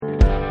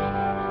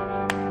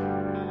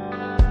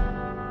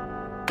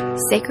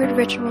sacred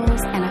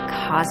rituals, and a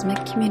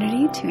cosmic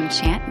community to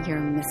enchant your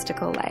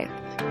mystical life.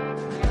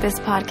 This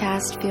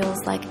podcast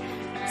feels like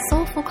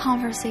soulful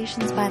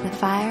conversations by the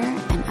fire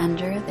and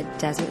under the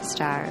desert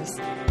stars,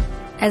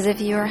 as if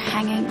you are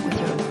hanging with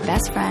your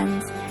best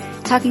friends,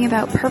 talking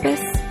about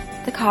purpose,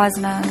 the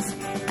cosmos,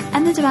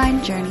 and the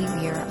divine journey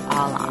we are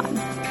all on.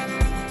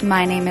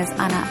 My name is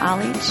Anna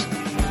Alich,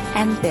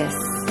 and this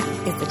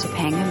is the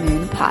Topanga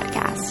Moon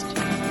Podcast.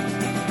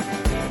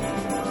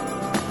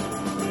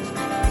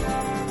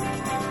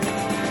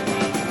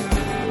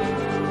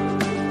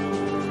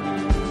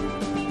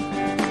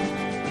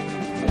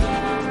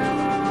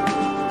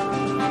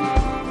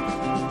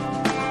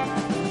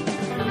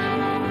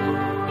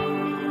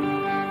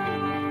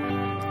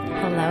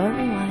 Hello,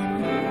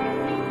 everyone.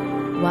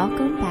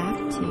 Welcome back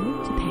to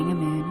Topanga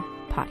Moon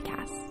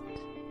Podcast.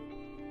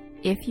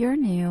 If you're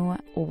new,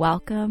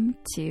 welcome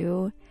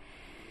to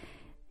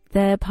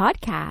the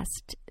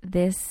podcast.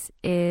 This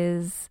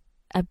is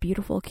a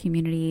beautiful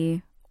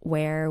community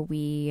where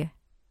we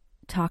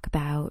talk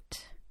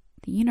about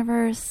the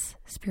universe,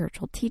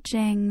 spiritual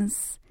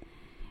teachings,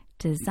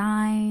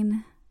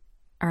 design,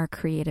 our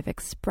creative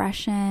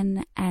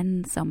expression,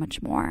 and so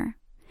much more.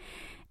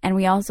 And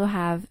we also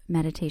have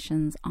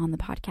meditations on the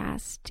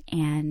podcast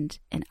and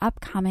an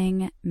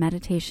upcoming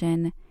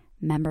meditation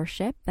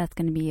membership that's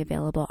going to be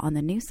available on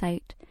the new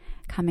site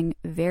coming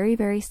very,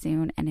 very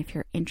soon. And if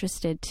you're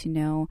interested to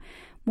know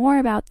more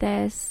about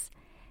this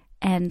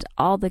and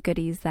all the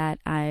goodies that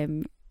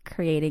I'm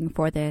creating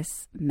for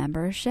this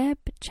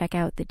membership, check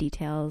out the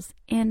details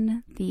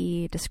in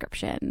the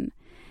description.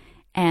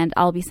 And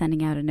I'll be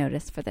sending out a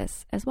notice for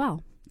this as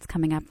well. It's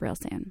coming up real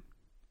soon.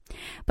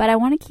 But I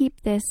want to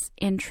keep this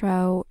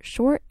intro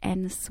short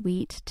and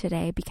sweet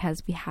today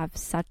because we have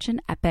such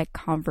an epic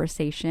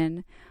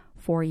conversation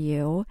for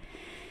you.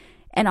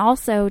 And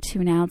also to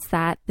announce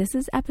that this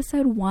is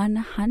episode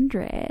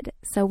 100.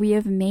 So we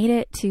have made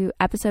it to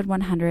episode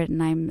 100,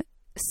 and I'm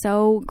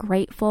so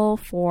grateful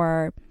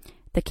for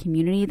the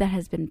community that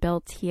has been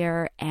built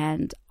here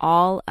and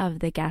all of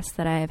the guests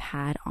that I have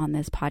had on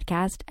this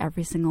podcast.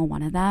 Every single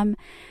one of them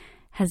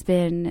has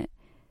been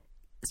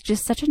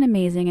just such an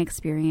amazing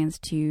experience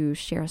to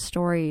share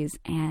stories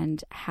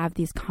and have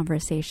these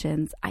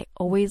conversations. I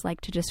always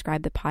like to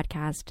describe the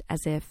podcast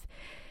as if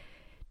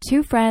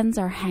two friends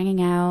are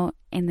hanging out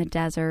in the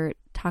desert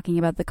talking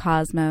about the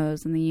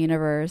cosmos and the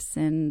universe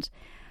and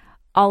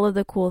all of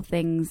the cool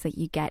things that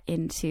you get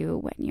into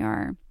when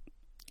you're,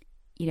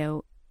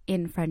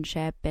 in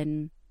friendship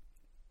and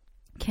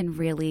can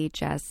really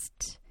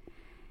just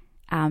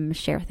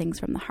share things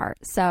from the heart.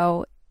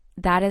 So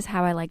that is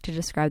how I like to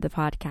describe the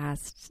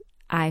podcast.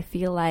 I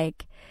feel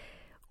like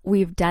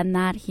we've done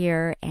that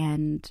here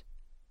and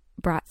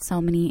brought so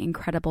many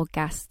incredible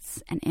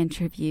guests and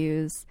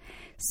interviews,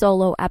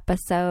 solo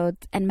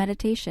episodes, and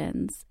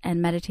meditations.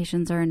 And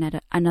meditations are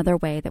another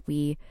way that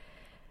we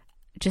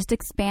just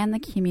expand the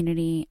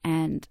community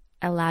and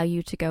allow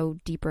you to go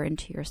deeper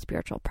into your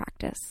spiritual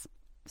practice.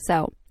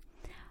 So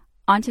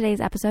on today's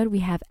episode, we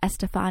have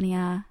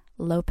Estefania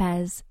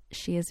Lopez.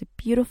 She is a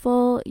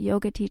beautiful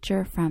yoga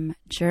teacher from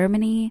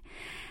Germany.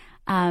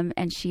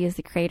 And she is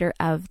the creator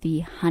of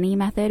the honey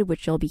method,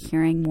 which you'll be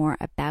hearing more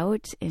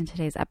about in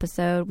today's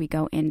episode. We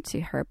go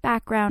into her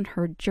background,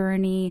 her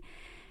journey,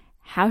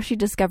 how she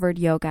discovered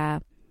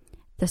yoga,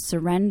 the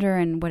surrender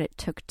and what it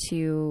took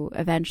to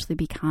eventually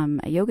become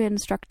a yoga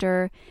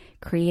instructor,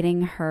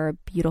 creating her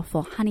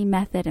beautiful honey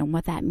method and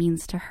what that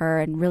means to her,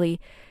 and really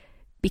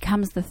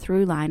becomes the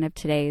through line of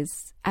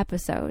today's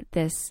episode,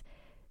 this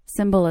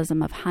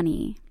symbolism of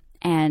honey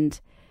and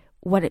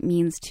what it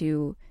means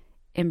to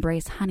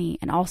embrace honey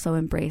and also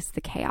embrace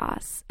the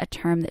chaos, a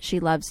term that she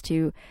loves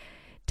to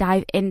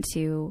dive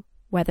into,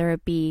 whether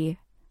it be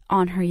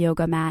on her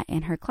yoga mat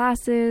in her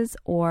classes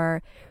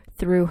or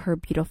through her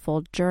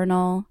beautiful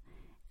journal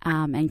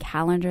and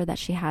calendar that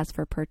she has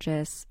for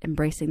purchase,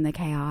 embracing the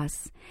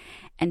chaos.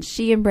 And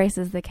she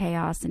embraces the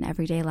chaos in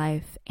everyday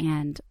life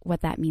and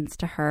what that means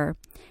to her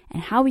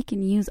and how we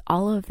can use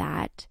all of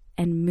that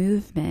and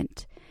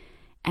movement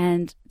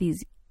and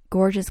these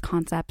gorgeous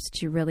concepts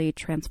to really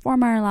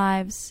transform our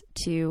lives,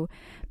 to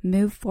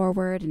move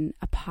forward in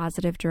a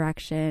positive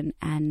direction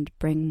and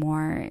bring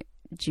more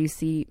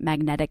juicy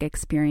magnetic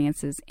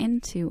experiences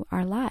into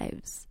our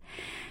lives.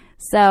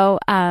 So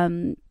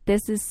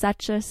this is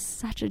such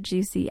a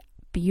juicy,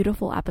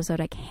 beautiful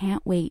episode. I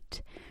can't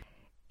wait.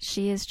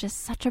 She is just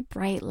such a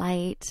bright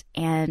light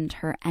and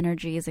her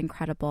energy is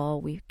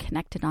incredible. We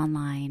connected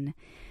online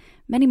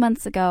many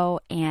months ago,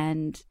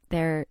 and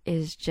there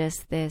is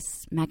just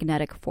this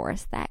magnetic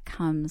force that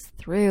comes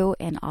through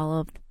in all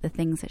of the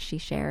things that she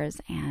shares.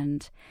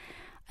 And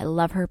I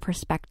love her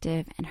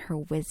perspective and her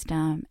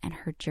wisdom and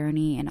her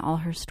journey and all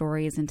her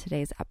stories in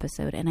today's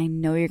episode. And I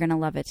know you're going to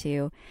love it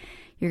too.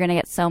 You're going to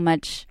get so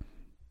much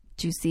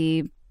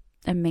juicy,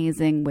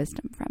 amazing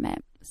wisdom from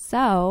it.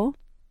 So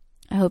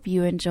I hope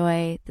you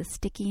enjoy the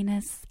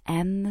stickiness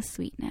and the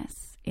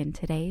sweetness in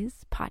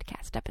today's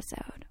podcast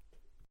episode.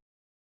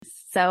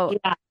 So,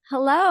 Yeah.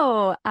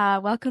 hello.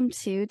 Welcome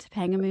to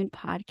Topanga Moon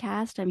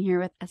Podcast. I'm here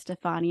with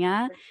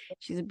Estefania.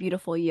 She's a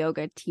beautiful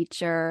yoga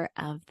teacher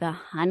of the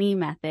honey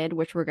method,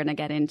 which we're going to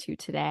get into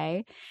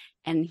today,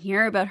 and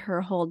hear about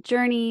her whole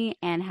journey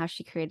and how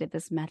she created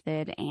this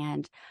method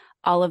and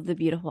all of the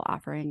beautiful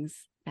offerings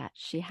that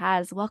she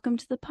has. Welcome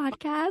to the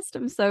podcast.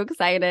 I'm so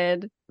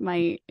excited,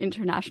 my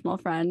international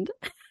friend.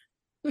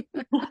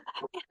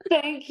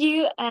 Thank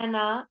you,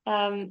 Anna.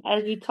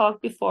 As we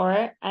talked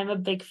before, I'm a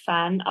big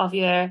fan of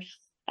your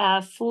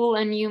full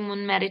and new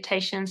moon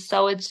meditation.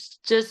 So it's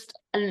just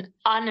an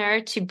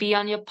honor to be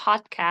on your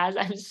podcast.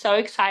 I'm so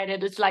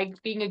excited. It's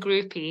like being a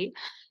groupie.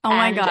 Oh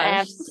my And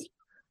gosh.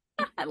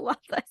 I love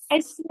this. I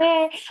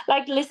swear,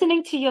 like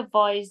listening to your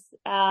voice,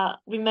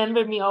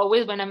 remember me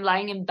always when I'm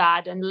lying in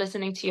bed and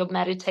listening to your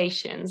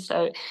meditation.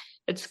 So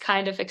it's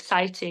kind of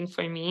exciting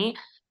for me.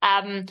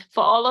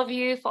 For all of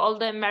you, for all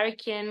the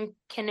American,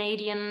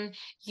 Canadian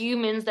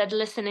humans that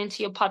listen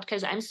into your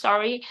podcast, I'm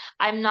sorry,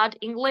 I'm not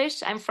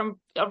English. I'm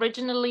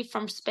originally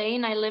from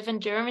Spain. I live in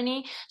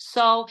Germany.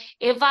 So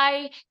if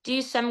I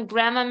do some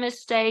grammar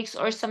mistakes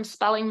or some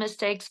spelling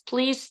mistakes,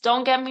 please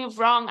don't get me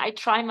wrong. I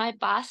try my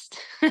best.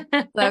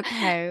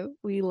 Okay,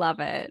 we love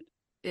it.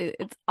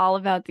 It's all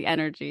about the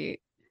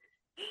energy.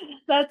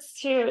 That's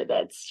true.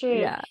 That's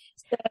true. Yeah.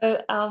 So,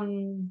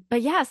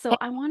 But yeah, so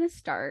I want to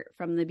start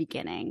from the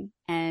beginning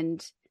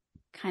and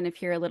kind of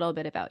hear a little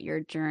bit about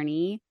your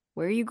journey,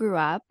 where you grew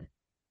up,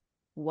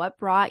 what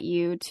brought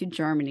you to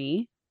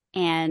Germany,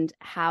 and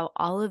how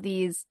all of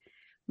these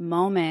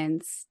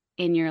moments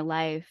in your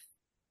life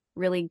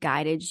really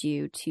guided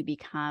you to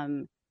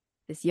become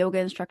this yoga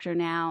instructor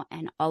now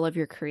and all of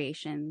your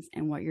creations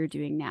and what you're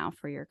doing now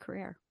for your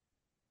career.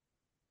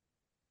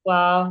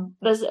 wow,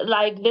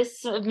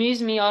 this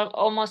amused me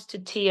almost to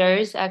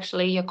tears.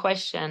 Actually, your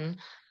question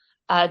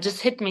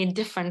just hit me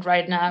different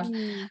right now.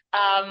 Mm.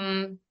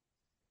 Um,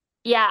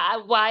 yeah,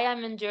 why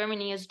I'm in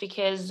Germany is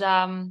because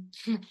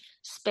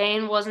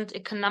Spain wasn't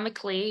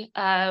economically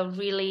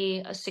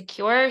really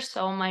secure,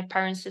 so my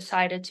parents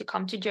decided to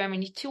come to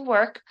Germany to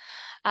work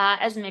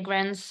as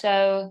migrants.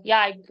 So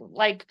yeah,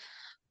 like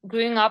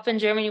growing up in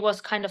Germany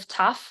was kind of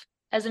tough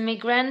as a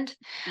migrant.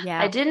 I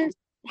Yeah. didn't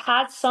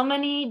had so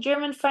many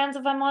German friends,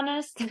 if I'm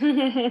honest.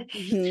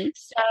 Hmm.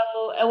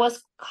 So it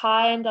was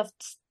kind of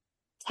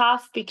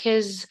tough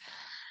because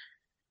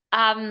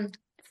um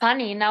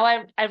funny now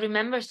I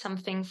remember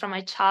something from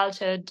my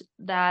childhood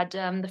that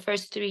the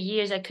first 3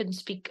 years I couldn't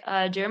speak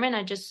German.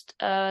 I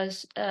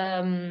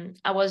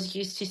was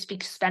used to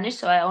speak Spanish,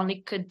 so I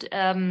only could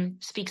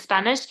speak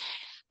Spanish.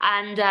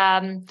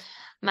 And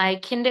my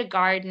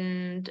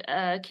kindergarten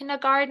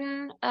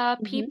Hmm.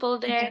 people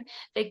there,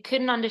 they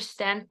couldn't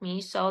understand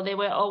me, so they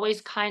were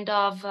always kind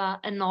of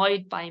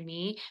annoyed by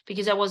me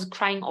because I was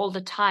crying all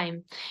the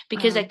time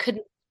because I Wow.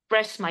 couldn't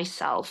express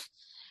myself.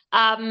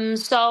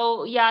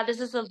 So yeah, this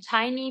is a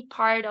tiny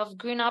part of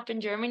growing up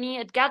in Germany.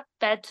 It got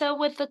better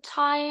with the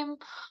time,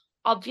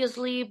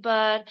 obviously,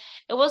 but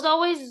it was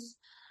always,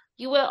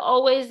 you were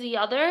always the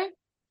other,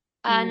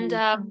 and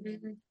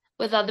Mm.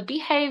 with other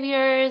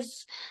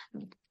behaviors,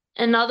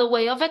 another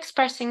way of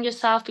expressing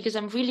yourself because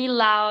I'm really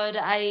loud.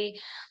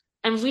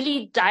 I'm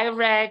really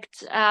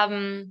direct.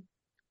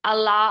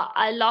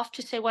 I love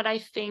to say what I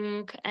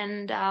think,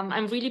 and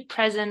I'm really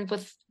present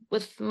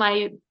with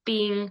my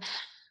being.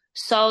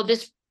 So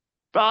this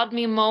brought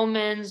me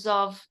moments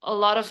of a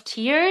lot of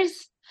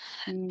tears,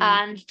 Mm.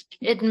 and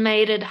it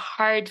made it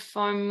hard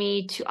for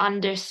me to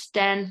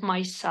understand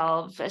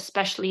myself,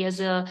 especially as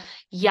a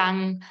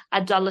young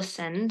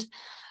adolescent.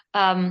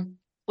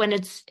 When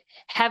it's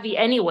heavy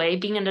anyway,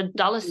 being an Mm.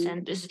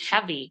 adolescent is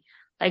heavy.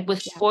 Like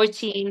with Yeah.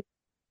 14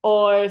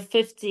 or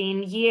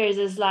 15 years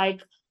is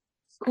like,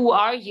 who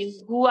are you?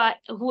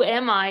 Who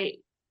am I?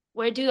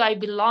 Where do I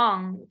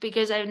belong?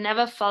 Because I've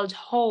never felt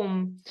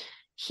home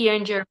here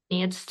in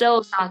Germany. It's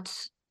still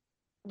not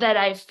that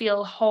I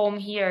feel home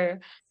here,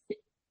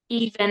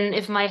 even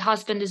if my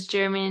husband is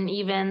German,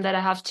 even that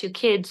I have two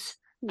kids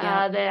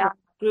Yeah. that are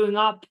growing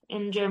up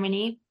in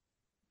Germany.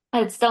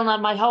 It's still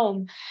not my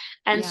home.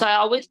 And Yeah. so I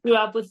always grew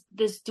up with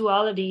this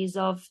dualities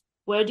of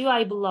where do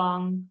I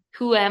belong?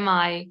 Who am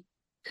I?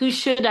 Who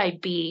should I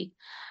be?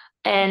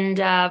 And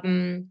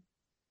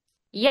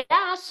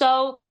yeah,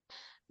 so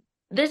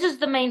this is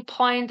the main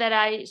point that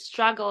I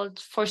struggled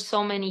for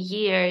so many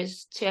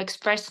years to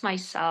express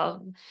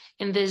myself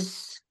in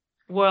this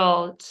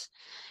world,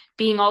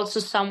 being also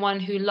someone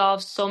who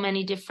loves so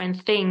many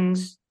different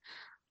things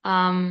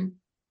um,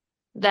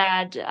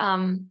 that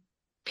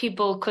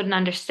people couldn't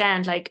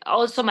understand. Like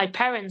also my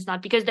parents,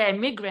 not because they're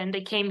immigrant,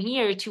 they came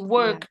here to Yeah.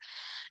 work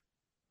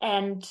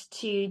and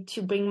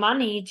to bring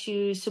money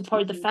to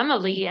support the Mhm.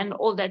 family and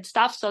all that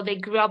stuff. So they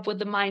grew up with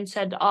the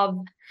mindset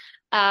of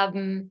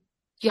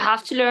you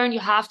have to learn, you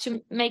have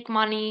to make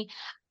money,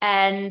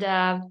 and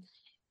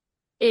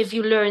if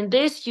you learn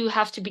this, you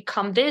have to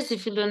become this.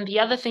 If you learn the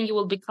other thing, you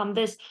will become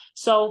this.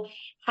 So Like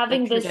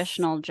having this,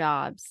 traditional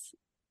jobs.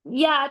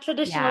 yeah,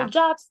 traditional Yeah.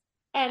 jobs.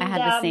 I And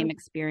had the same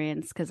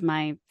experience because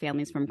my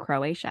family's from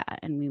Croatia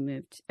and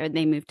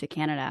they moved to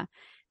Canada.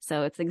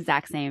 So it's the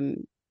exact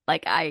same.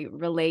 Like, I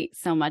relate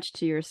so much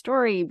to your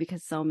story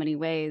because so many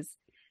ways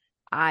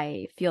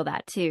I feel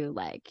that too.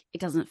 Like,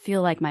 it doesn't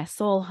feel like my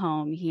soul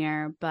home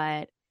here,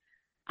 but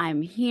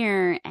I'm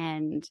here,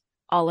 and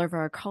all of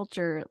our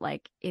culture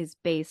like is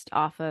based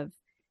off of,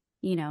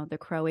 the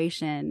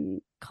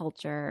Croatian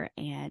culture.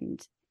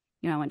 And,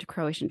 I went to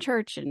Croatian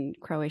church and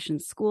Croatian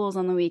schools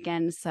on the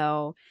weekend.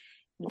 So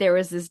there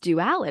was this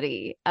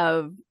duality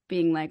of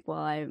being like, well,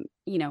 I'm,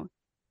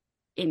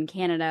 in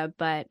Canada,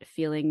 but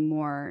feeling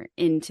more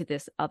into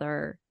this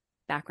other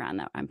background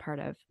that I'm part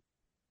of.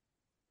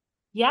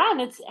 Yeah,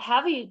 and it's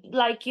heavy.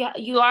 Like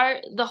you are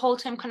the whole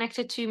time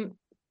connected to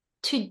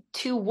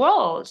two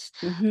worlds.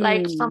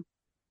 Like Mm-hmm. from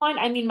point,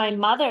 I mean, my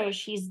mother,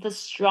 she's the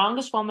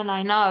strongest woman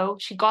I know.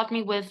 She got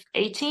me with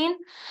 18.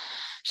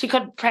 She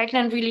got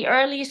pregnant really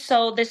early.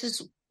 So this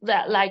is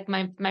that, like,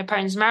 my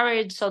parents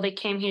married, so they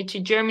came here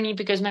to Germany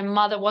because my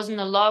mother wasn't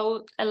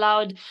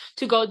allowed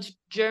to go to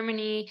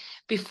Germany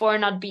before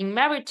not being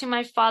married to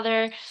my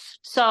father.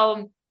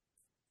 So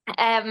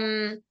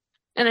and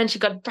then she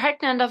got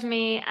pregnant of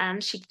me,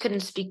 and she couldn't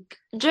speak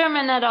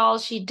German at all.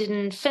 She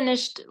didn't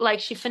finish, like,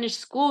 she finished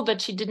school,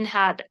 but she didn't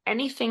had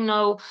anything,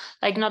 no,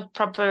 like, not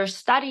proper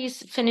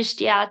studies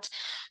finished yet.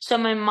 So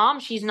my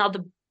mom, she's a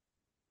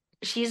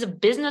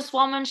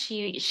businesswoman.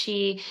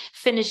 She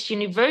finished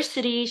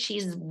university.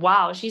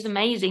 She's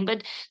amazing.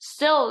 But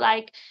still,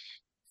 like,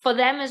 for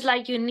them is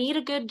like, you need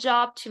a good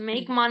job to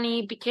make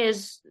money,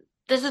 because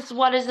this is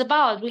what it's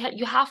about.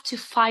 You have to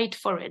fight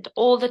for it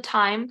all the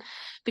time,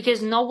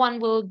 because no one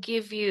will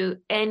give you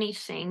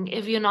anything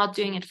if you're not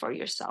doing it for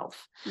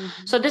yourself.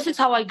 Mm-hmm. So this is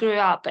how I grew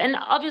up, and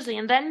obviously,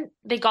 and then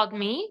they got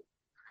me.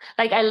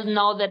 Like, I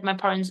know that my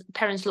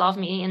parents love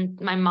me, and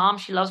my mom,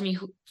 she loves me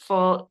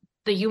for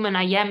the human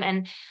I am.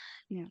 And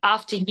Yeah.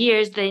 after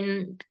years,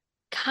 they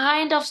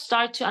kind of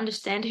start to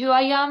understand who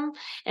I am,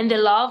 and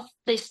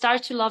they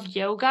start to love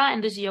yoga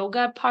and this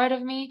yoga part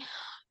of me.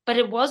 But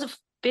it was a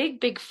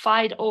big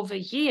fight over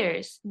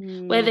years,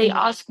 where they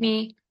asked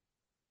me,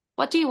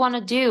 what do you want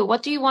to do?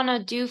 What do you want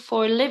to do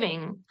for a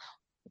living?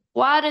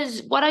 What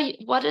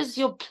is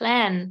your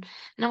plan?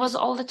 And I was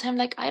all the time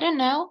like, I don't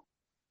know.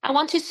 I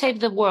want to save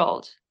the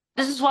world.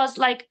 Was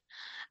like,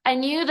 I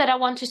knew that I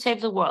want to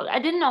save the world. I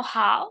didn't know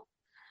how.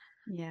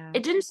 Yeah.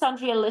 It didn't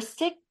sound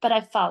realistic, but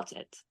I felt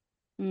it.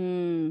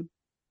 Wanting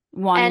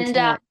And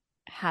to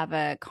have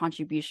a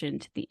contribution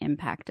to the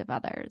impact of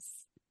others.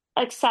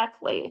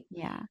 exactly.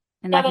 Yeah.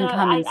 And Yeah, that but can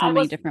come in I so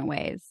many was, different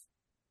ways.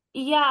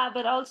 yeah,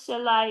 but also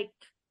like,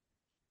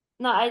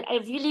 no, I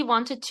really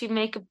wanted to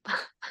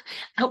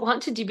I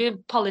wanted to be a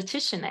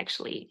politician,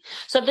 actually.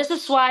 So this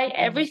is why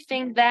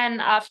everything then,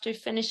 after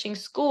finishing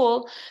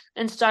school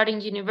and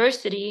starting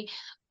university,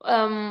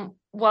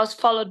 was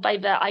followed by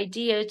the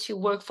idea to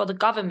work for the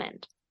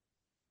government,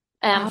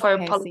 for a Okay, so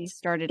you politician.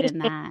 started in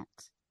that.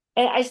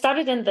 I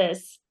started in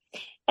this.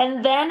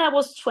 And then I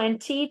was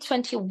 20,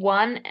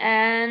 21,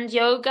 and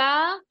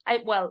yoga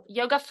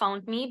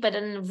found me, but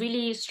in a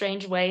really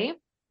strange way,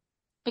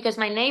 because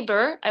my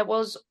neighbor, I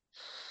was,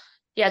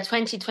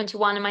 20,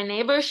 21, and my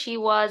neighbor, she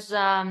was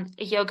a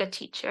yoga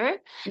teacher,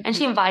 and Mhm.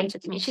 she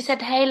invited me. She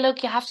said, hey,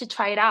 look, you have to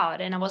try it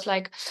out. And I was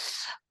like,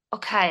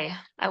 okay,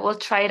 I will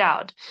try it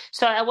out.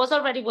 So I was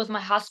already with my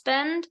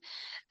husband.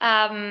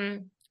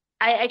 Um,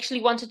 I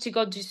actually wanted to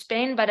go to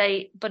Spain,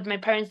 but my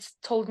parents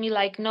told me,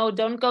 like, no,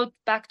 don't go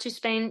back to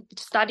Spain.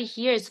 Study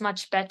here is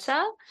much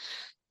better.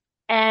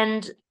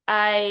 And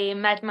I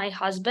met my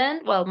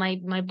husband, well,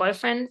 my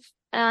boyfriend,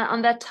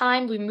 on that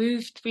time. We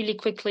moved really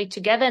quickly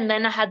together, and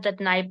then I had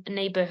that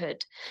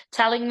neighborhood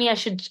telling me I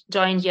should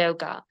join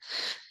yoga.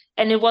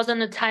 And it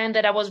wasn't a time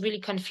that I was really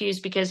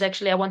confused, because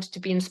actually I wanted to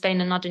be in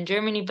Spain and not in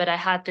Germany, but I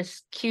had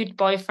this cute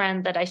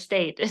boyfriend that I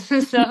stayed.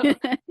 So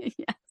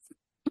Yeah.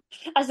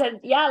 I said,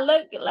 yeah,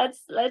 look,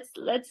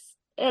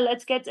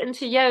 let's get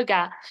into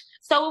yoga.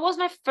 So it was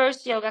my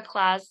first yoga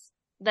class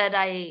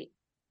that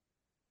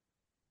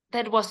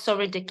was so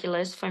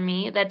ridiculous for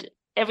me, that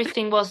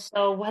everything was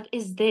so, what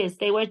is this?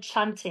 They were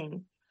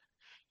chanting.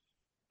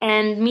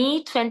 And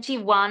me,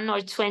 21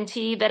 or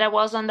 20 that I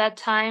was on that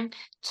time,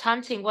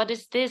 chanting, what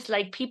is this?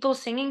 Like, people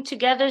singing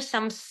together,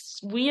 some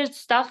weird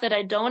stuff that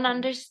I don't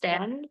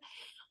understand.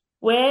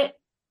 Where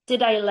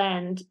did I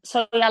land?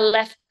 So I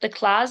left the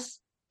class,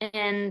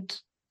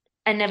 and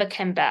I never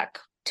came back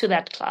to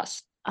that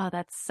class. Oh,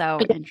 that's so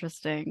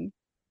interesting.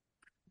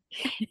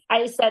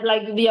 I said,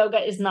 like, yoga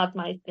is not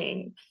my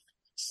thing.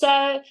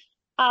 So,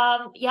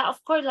 yeah,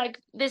 of course, like,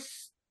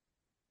 this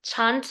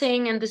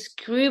chanting and this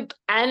group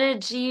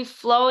energy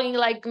flowing,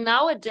 like,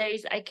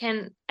 nowadays I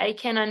can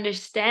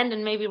understand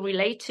and maybe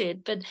relate to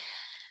it, but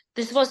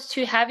this was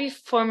too heavy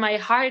for my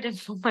heart and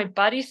for my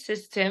body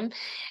system.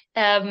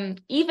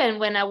 Even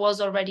when I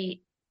was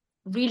already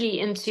really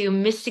into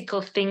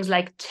mystical things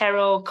like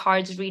tarot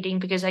cards reading,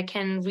 because I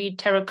can read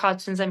tarot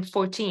cards since I'm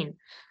 14.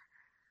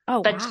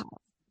 Oh, But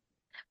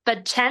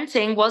wow.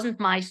 chanting wasn't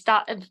my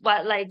style.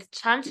 But, like,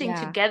 chanting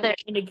Yeah. together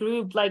in a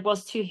group, like,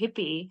 was too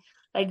hippie.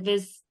 Like,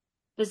 this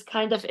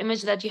kind of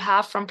image that you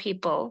have from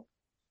people.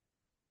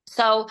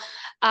 So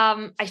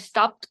I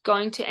stopped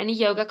going to any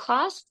yoga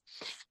class.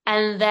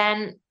 And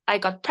then I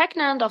got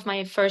pregnant of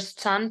my first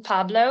son,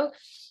 Pablo.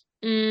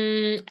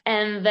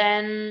 And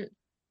then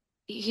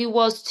he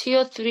was 2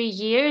 or 3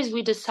 years.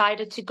 We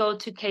decided to go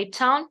to Cape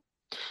Town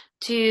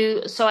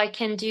so I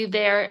can do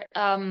their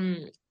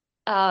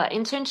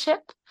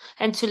internship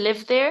and to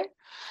live there.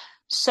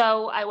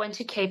 So I went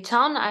to Cape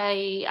Town.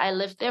 I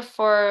lived there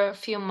for a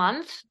few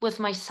months with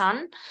my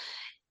son,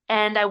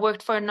 and I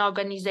worked for an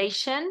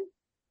organization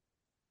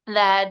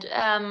that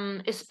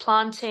is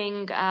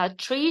planting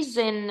trees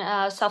in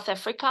South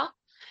Africa,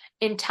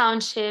 in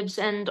townships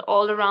and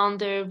all around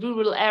the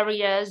rural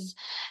areas.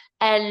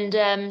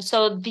 And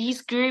so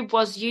this group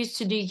was used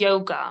to do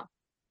yoga.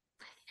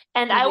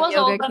 And So I the was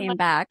yoga all by came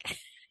back.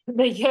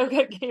 the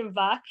yoga came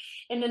back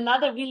in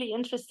another really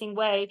interesting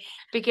way,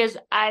 because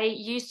I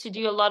used to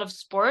do a lot of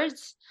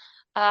sports.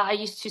 I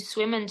used to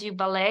swim and do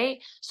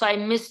ballet, so I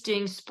missed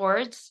doing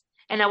sports.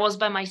 And I was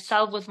by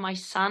myself with my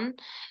son,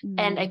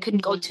 and I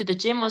couldn't go to the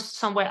gym or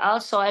somewhere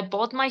else. So I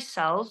bought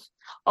myself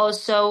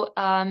also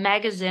a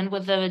magazine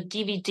with a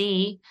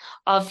DVD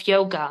of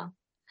yoga.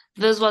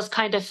 This was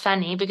kind of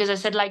funny because I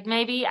said, like,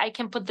 maybe I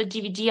can put the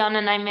DVD on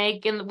and I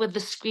make with the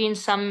screen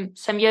some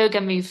yoga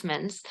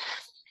movements.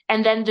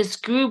 And then this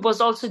group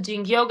was also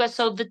doing yoga.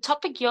 So the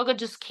topic yoga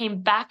just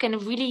came back in a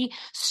really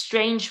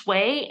strange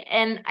way.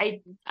 And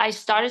I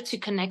started to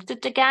connect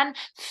it again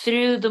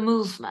through the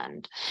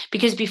movement,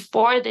 because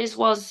before this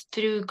was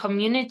through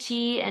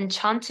community and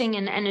chanting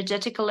and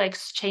energetical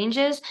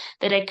exchanges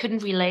that I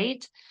couldn't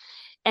relate.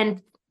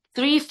 And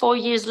 3, 4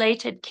 years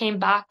later, it came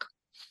back.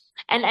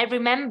 And I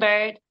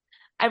remember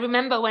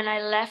when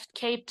I left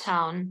Cape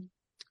Town,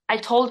 I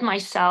told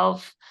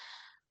myself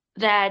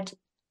that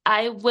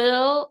I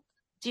will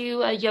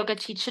do a yoga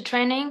teacher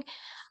training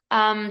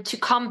to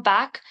come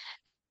back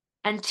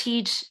and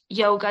teach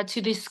yoga to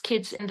these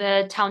kids in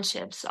the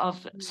townships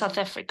of South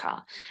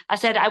Africa. I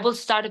said I will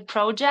start a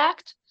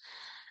project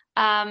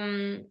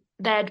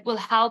that will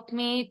help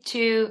me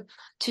to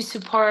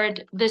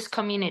support these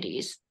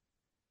communities.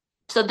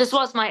 So this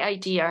was my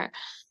idea.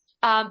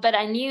 But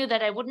I knew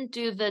that I wouldn't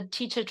do the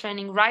teacher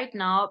training right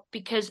now,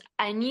 because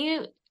I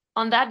knew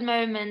on that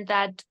moment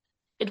that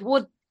it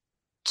would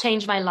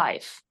change my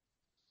life.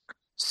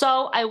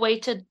 So I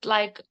waited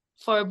like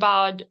for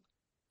about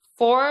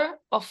 4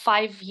 or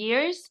 5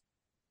 years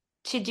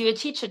to do a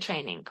teacher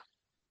training.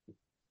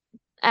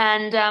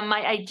 And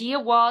my idea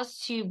was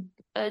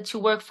to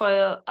work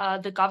for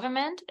the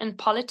government in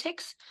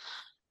politics,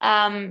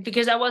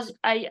 because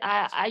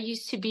I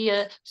used to be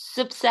a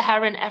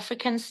sub-Saharan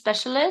African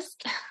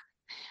specialist.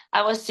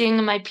 I was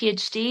doing my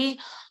PhD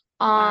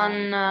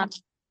on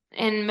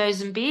in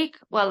Mozambique,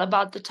 well,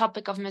 about the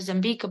topic of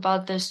Mozambique,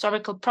 about the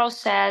historical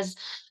process,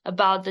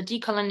 about the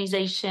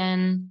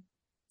decolonization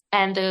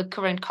and the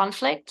current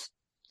conflict.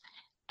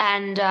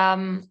 And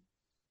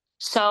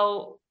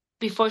so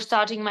before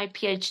starting my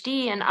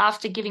PhD and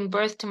after giving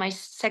birth to my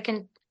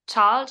second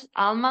child,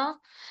 Alma,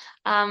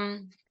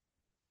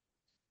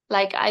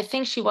 like I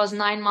think she was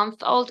 9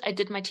 months old, I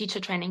did my teacher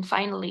training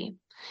finally,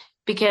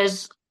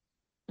 because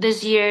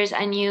this years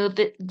I knew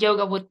that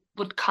yoga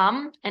would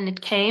come, and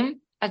it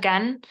came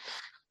again.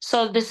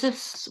 So this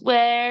is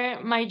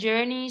where my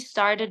journey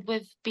started,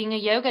 with being a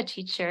yoga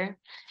teacher,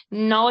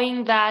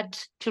 knowing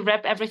that to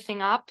wrap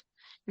everything up,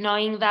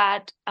 knowing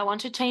that I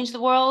want to change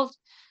the world,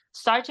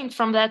 starting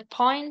from that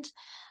point,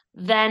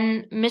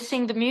 then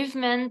missing the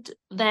movement,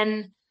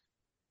 then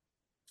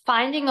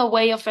finding a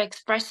way of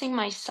expressing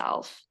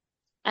myself.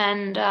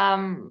 And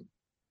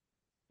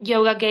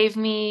yoga gave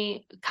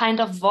me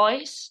kind of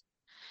voice.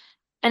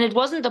 And it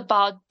wasn't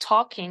about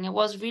talking, it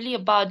was really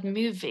about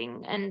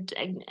moving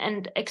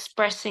and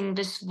expressing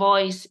this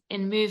voice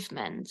in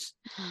movements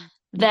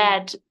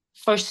that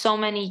for so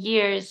many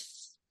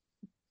years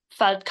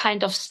felt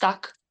kind of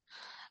stuck.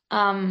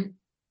 And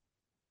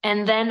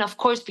then, of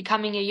course,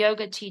 becoming a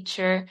yoga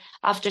teacher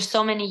after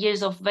so many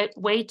years of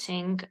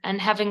waiting and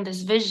having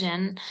this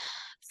vision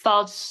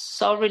felt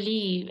so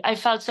relieved. I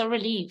felt so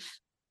relieved.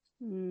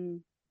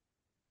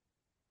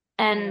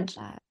 And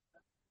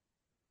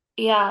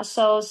yeah,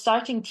 so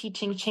starting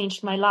teaching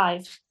changed my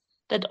life.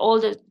 That all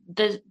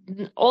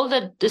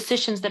the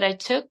decisions that I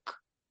took,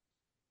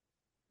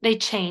 they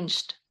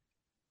changed.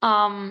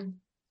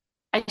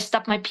 I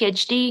stopped my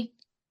PhD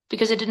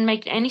because it didn't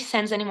make any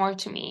sense anymore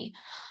to me.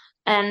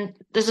 And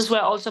this is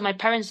where also my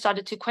parents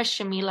started to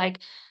question me, like,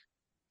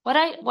 what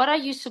are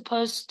you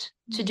supposed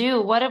to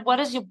do? What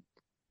is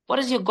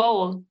your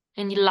goal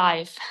in your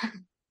life?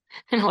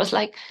 And I was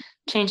like,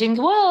 changing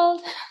the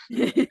world.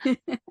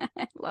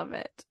 I love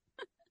it.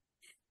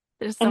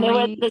 There's so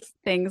many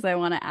things I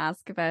want to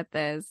ask about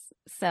this.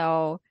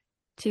 So,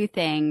 2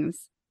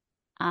 things.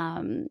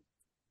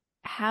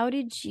 How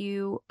did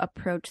you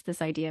approach this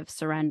idea of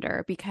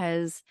surrender?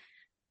 Because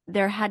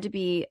there had to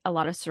be a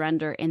lot of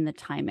surrender in the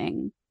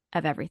timing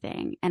of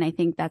everything. And I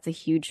think that's a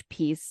huge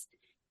piece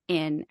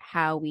in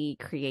how we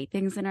create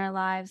things in our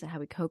lives, and how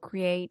we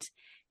co-create,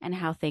 and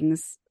how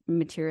things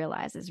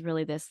materialize, is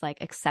really this like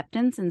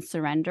acceptance and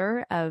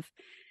surrender of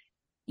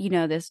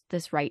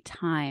this right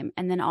time?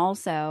 And then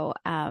also,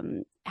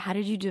 how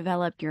did you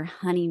develop your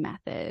honey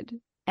method?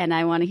 And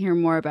I want to hear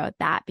more about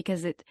that,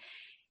 because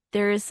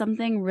there is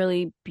something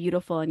really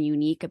beautiful and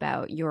unique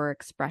about your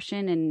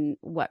expression, and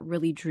what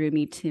really drew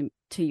me to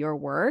your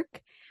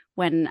work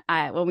when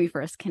we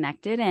first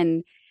connected.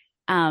 And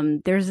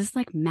there's this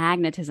like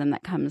magnetism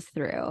that comes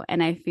through,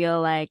 and I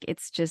feel like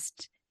it's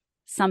just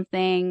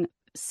something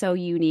so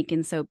unique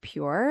and so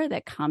pure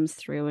that comes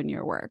through in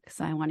your work.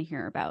 So I want to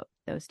hear about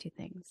those two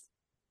things.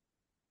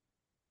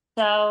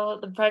 So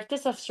the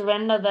practice of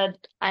surrender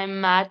that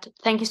I'm at,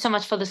 thank you so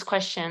much for this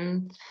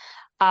question.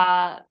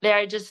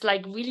 They're just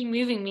like really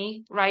moving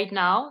me right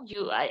now.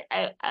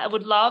 I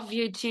would love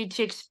you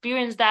to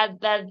experience that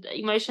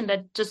emotion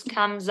that just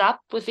comes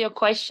up with your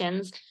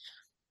questions.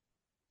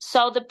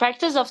 So the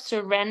practice of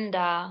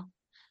surrender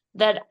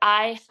that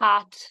I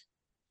had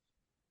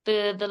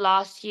the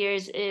last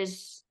years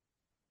is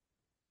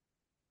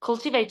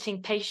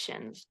cultivating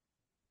patience.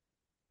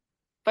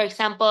 For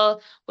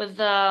example, with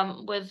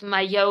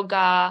my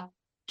yoga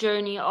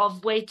journey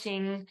of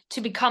waiting to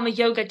become a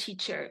yoga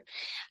teacher,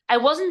 I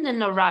wasn't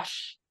in a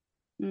rush.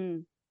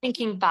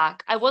 Thinking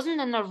back, I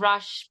wasn't in a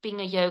rush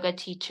being a yoga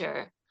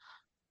teacher.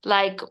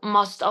 Like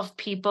most of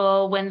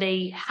people, when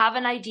they have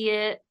an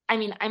idea, I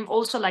mean, I'm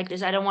also like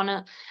this. I don't want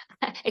to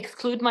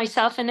exclude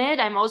myself in it.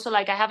 I'm also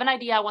like, I have an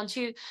idea. I want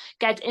to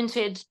get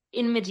into it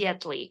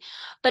immediately.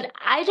 But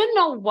I don't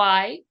know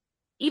why,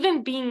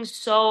 even being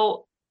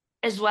so,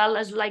 as well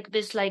as like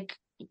this, like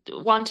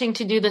wanting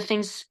to do the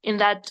things in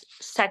that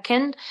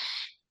second,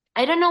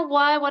 I don't know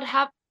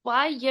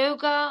why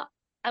yoga,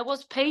 I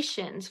was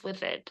patient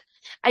with it.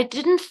 I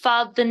didn't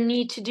felt the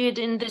need to do it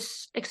in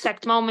this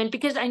exact moment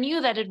because I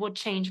knew that it would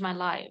change my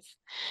life.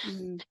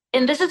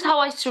 And this is how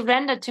I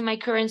surrendered to my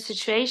current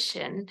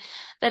situation,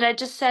 that I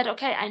just said,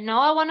 okay, I know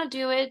I want to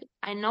do it.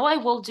 I know I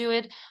will do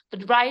it,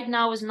 but right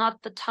now is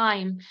not the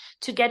time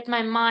to get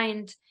my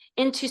mind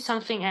into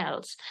something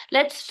else.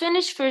 Let's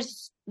finish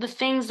first the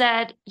things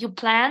that you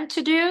plan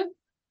to do.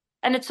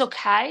 And it's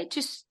okay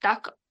to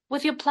stuck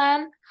with your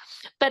plan.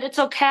 But it's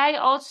okay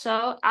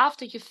also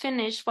after you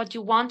finish what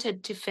you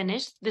wanted to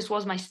finish. This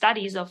was my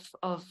studies of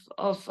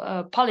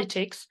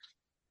politics,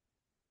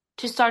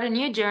 to start a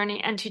new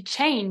journey and to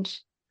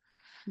change.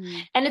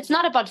 And it's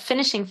not about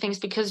finishing things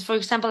because, for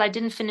example, I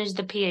didn't finish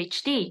the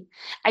PhD.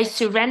 I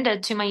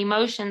surrendered to my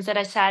emotions that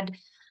I said,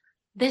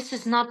 this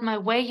is not my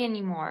way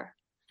anymore.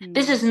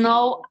 This is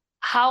no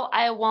how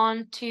I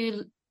want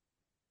to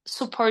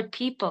support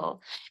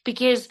people,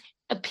 because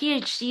a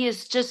PhD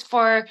is just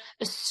for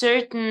a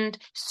certain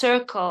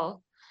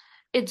circle.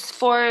 It's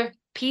for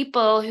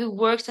people who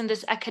works in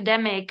this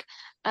academic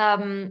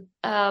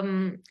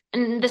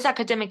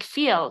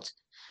field.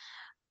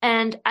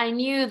 And I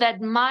knew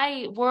that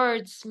my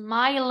words,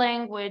 my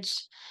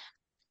language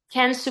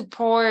can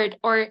support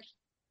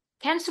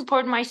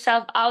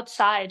myself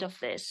outside of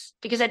this,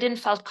 because I didn't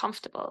felt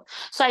comfortable.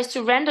 So I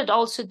surrendered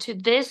also to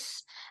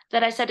this,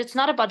 that I said, it's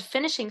not about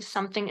finishing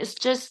something. It's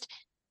just,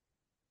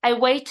 I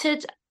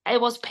waited. I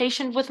was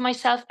patient with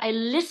myself. I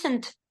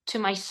listened to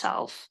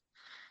myself.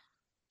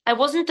 I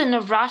wasn't in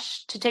a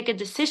rush to take a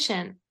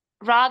decision.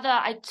 Rather,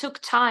 I took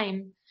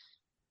time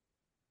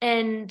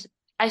and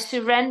I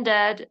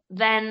surrendered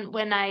then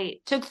when I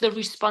took the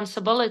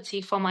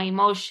responsibility for my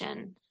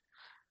emotion.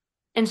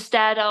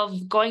 Instead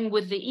of going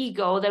with the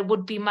ego, that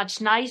would be much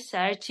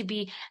nicer to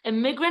be a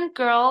migrant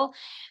girl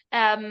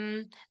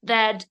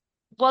that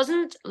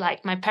wasn't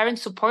like, my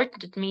parents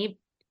supported me.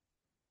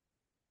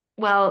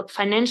 Well,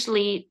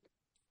 financially,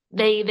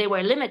 they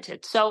were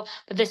limited. So,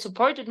 but they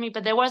supported me,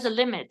 but there was a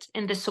limit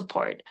in the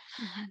support.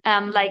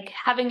 Like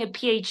having a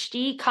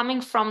PhD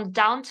coming from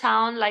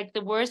downtown, like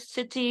the worst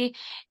city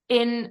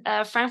in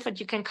Frankfurt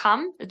you can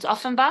come, it's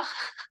Offenbach.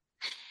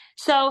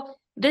 So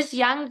this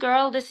young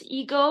girl, this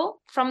ego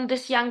from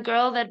this young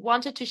girl that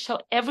wanted to show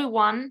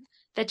everyone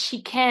that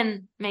she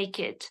can make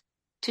it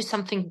to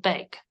something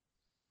big.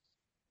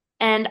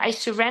 And I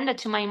surrendered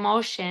to my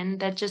emotion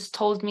that just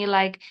told me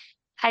like,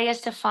 hi,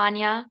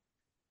 Estefania,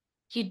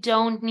 you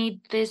don't need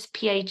this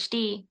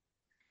PhD.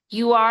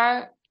 You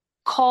are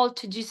called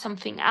to do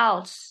something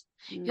else.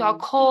 You are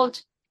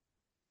called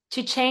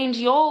to change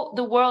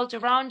the world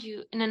around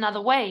you in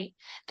another way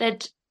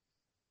that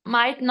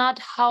might not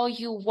how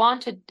you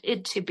wanted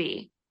it to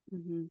be.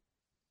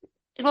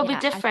 It will be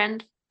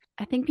different.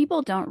 I think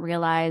people don't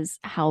realize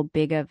how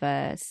big of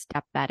a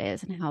step that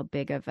is, and how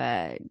big of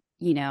a,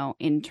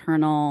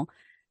 internal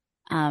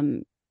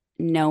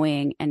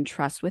knowing and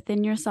trust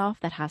within yourself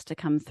that has to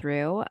come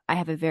through. I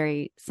have a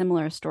very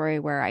similar story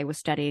where I was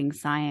studying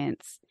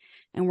science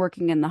and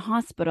working in the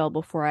hospital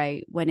before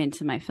I went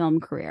into my film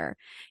career.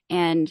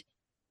 And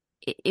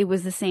it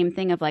was the same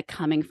thing of like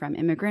coming from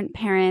immigrant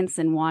parents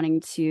and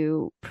wanting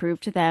to prove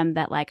to them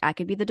that like I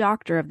could be the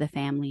doctor of the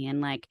family.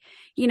 And like,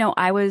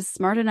 I was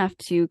smart enough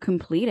to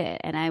complete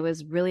it, and I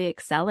was really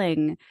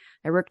excelling.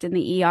 I worked in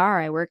the ER.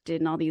 I worked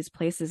in all these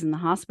places in the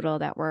hospital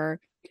that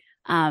were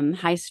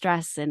high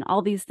stress and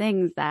all these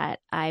things that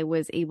I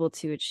was able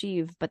to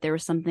achieve. But there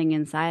was something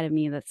inside of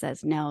me that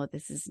says, no,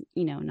 this is,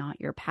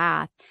 not your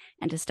path,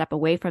 and to step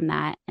away from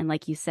that. And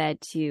like you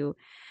said, to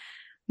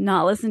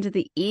not listen to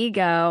the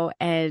ego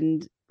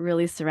and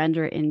really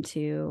surrender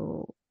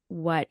into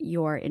what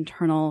your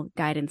internal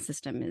guidance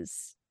system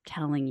is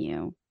telling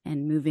you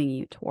and moving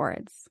you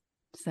towards.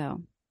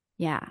 So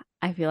yeah,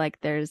 I feel like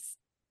there's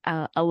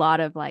a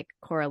lot of like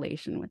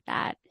correlation with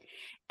that.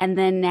 And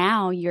then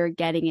now you're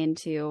getting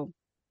into,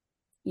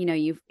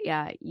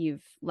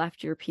 you've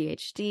left your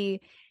PhD,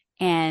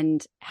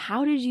 and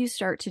how did you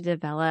start to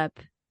develop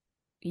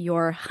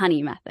your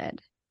honey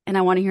method? And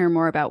I want to hear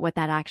more about what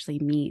that actually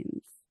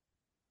means.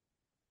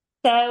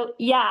 So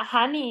yeah,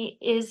 honey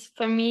is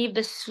for me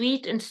the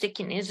sweet and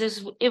stickiness.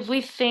 Is if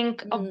we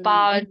think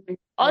about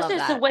also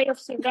it's a way of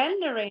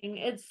surrendering.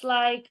 It's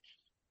like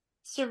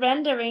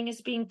surrendering is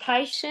being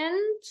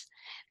patient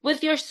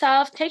with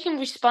yourself, taking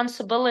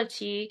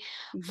responsibility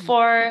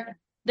for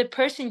the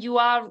person you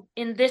are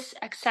in this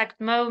exact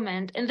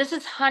moment. And this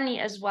is honey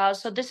as well.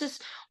 So this is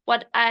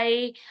what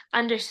I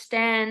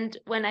understand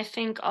when I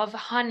think of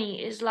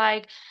honey, is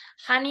like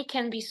honey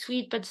can be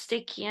sweet but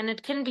sticky, and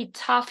it can be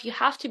tough. You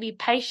have to be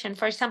patient.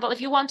 For example,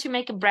 if you want to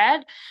make a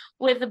bread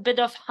with a bit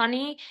of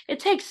honey, it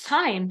takes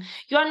time.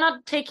 You are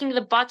not taking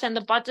the butter and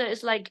the butter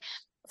is like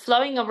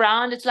flowing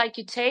around. It's like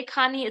you take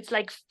honey, it's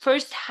like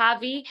first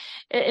heavy.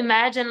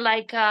 Imagine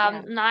like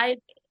knife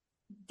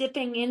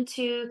dipping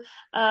into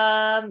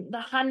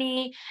the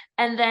honey,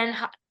 and then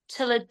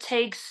till it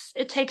takes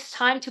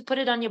time to put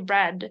it on your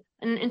bread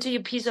and into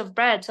your piece of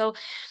bread. So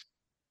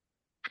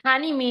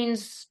honey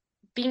means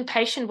being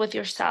patient with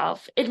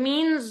yourself. It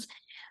means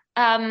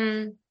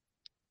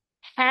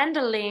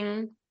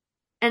handling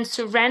and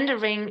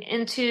surrendering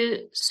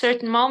into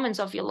certain moments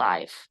of your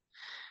life.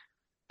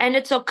 And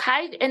it's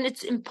okay, and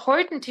it's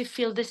important to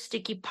feel the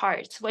sticky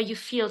parts where you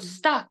feel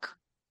stuck.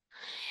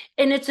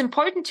 And it's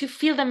important to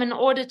feel them in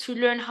order to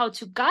learn how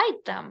to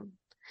guide them.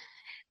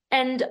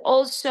 And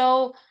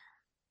also,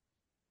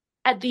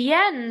 at the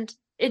end,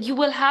 you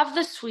will have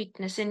the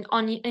sweetness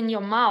in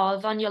your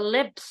mouth, on your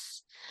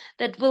lips,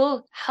 that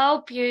will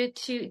help you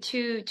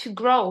to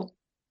grow.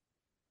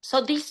 So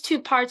these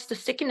two parts, the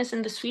stickiness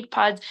and the sweet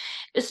part,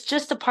 is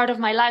just a part of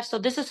my life. So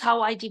this is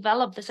how I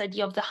developed this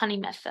idea of the honey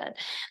method,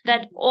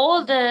 that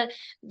all the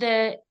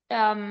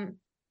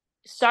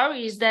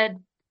stories that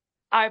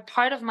are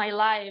part of my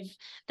life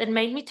that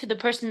made me to the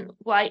person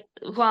who I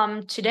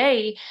am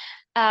today,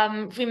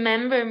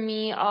 remember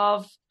me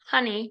of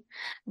honey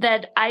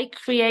that I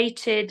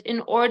created in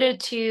order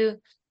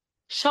to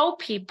show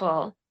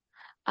people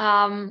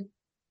that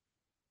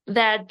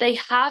they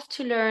have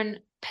to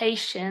learn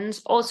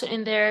patience also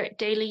in their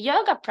daily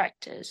yoga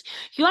practice.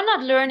 You're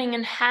not learning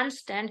in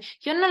handstand.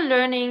 You're not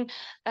learning,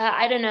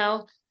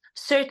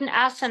 certain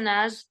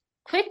asanas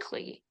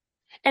quickly.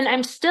 And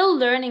I'm still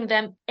learning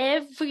them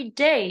every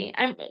day.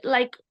 I'm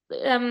like,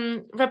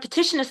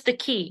 repetition is the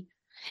key.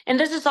 And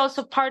this is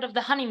also part of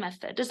the honey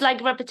method. It's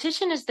like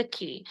repetition is the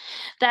key,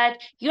 that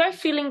you're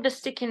feeling the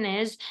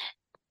stickiness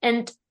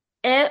and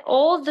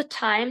all the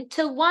time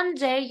till one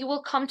day you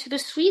will come to the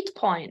sweet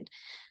point.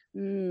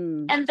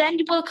 And then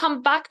you will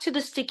come back to the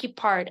sticky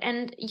part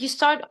and you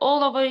start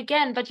all over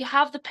again, but you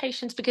have the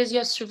patience because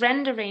you're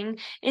surrendering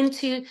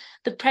into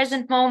the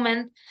present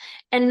moment,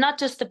 and not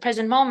just the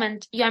present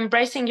moment, you're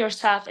embracing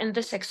yourself in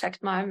this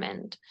exact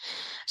moment.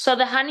 So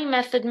the honey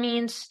method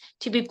means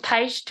to be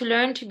patient, to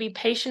learn to be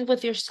patient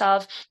with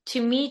yourself,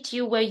 to meet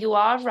you where you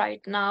are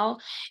right now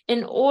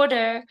in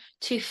order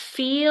to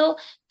feel,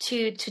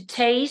 to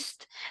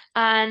taste,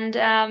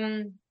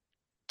 and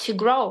to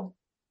grow.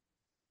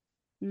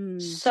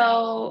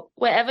 So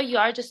wherever you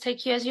are, just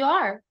take you as you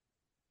are.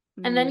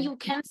 And then you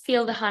can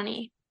feel the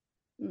honey.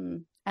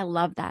 I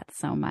love that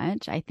so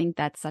much. I think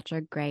that's such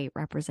a great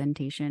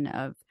representation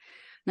of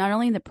not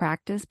only the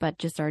practice, but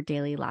just our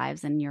daily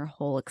lives and your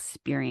whole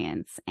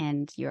experience,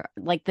 and your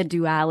like the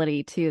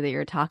duality too that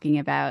you're talking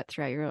about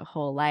throughout your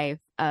whole life,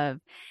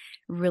 of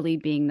really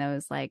being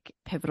those like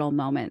pivotal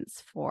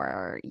moments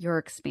for your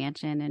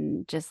expansion.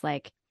 And just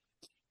like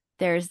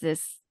there's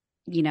this,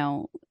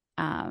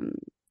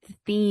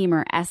 theme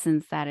or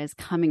essence that is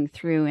coming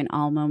through in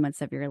all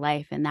moments of your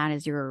life, and that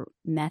is your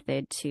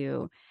method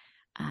to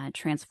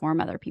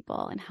transform other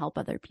people and help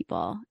other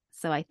people.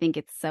 So I think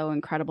it's so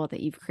incredible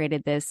that you've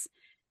created this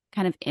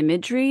kind of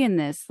imagery and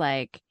this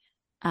like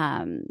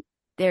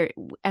there,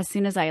 as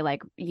soon as I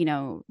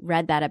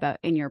read that about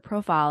in your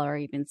profile or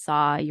even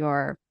saw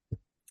your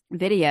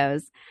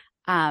videos,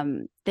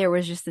 there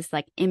was just this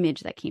like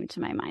image that came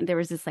to my mind. There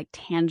was this like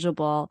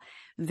tangible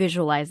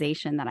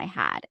visualization that I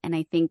had. And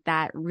I think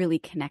that really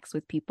connects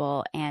with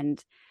people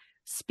and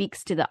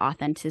speaks to the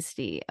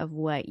authenticity of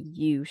what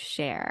you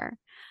share.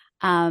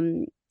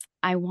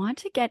 I want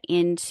to get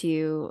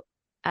into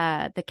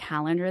the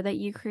calendar that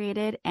you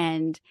created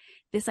and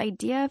this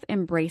idea of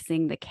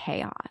embracing the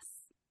chaos,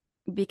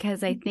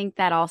 because I think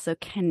that also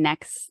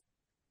connects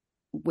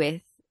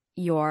with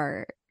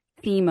your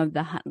theme of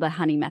the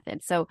honey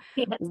method. So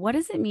Yes. what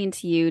does it mean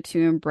to you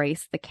to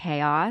embrace the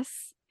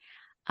chaos?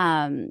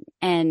 And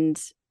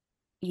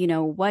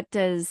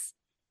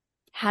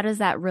how does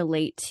that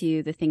relate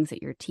to the things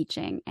that you're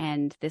teaching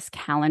and this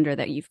calendar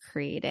that you've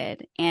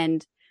created?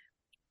 And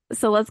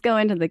so let's go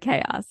into the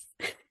chaos.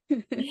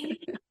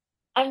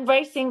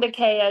 Embracing the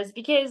chaos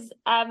because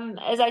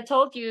as I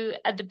told you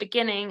at the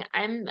beginning,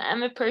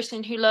 I'm a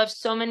person who loves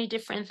so many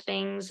different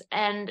things,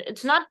 and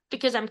it's not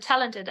because I'm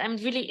talented. I'm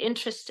really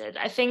interested.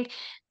 I think,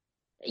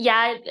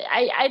 yeah,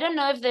 I don't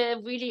know if there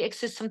really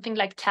exists something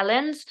like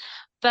talents,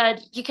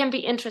 but you can be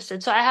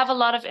interested. So I have a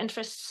lot of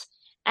interests,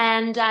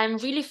 and I'm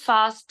really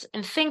fast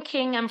in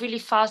thinking. I'm really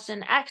fast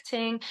in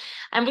acting.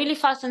 I'm really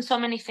fast in so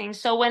many things.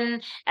 So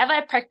whenever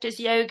I practice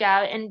yoga,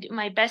 and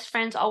my best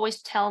friends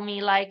always tell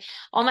me like,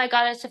 "Oh my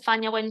God,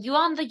 Estefania, when you're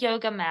on the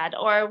yoga mat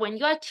or when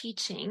you are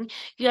teaching,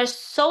 you are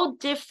so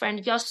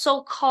different. You're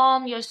so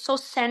calm. You're so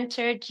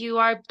centered. You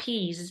are at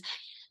peace."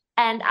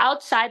 And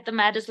outside the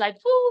mat is like,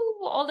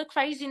 woo, all the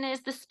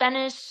craziness, the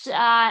Spanish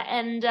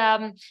and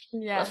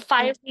Yes.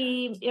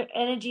 fiery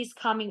energies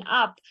coming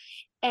up.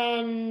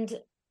 And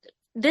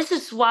this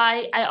is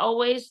why I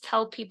always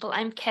tell people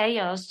I'm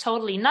chaos,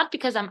 totally. Not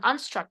because I'm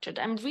unstructured.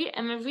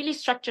 I'm a really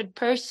structured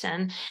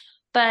person,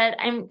 but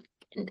I'm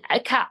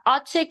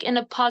chaotic in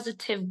a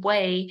positive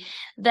way,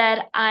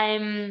 that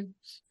I'm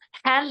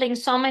handling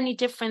so many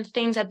different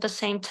things at the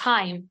same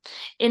time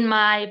in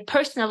my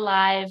personal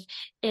life,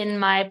 in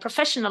my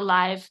professional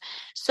life.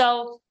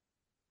 So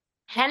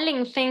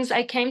handling things,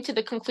 I came to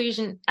the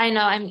conclusion, I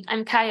know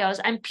I'm chaos.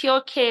 I'm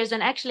pure chaos.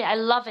 And actually I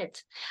love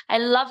it. I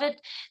love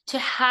it to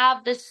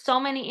have this so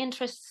many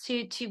interests,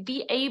 to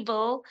be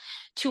able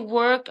to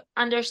work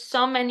under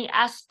so many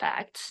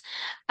aspects,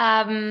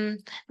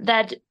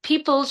 that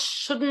people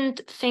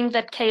shouldn't think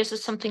that chaos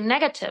is something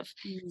negative.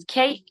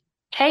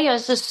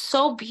 Chaos is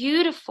so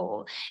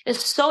beautiful.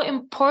 It's so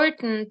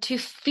important to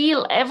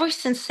feel every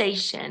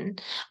sensation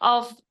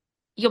of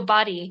your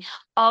body,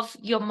 of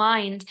your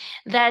mind,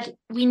 that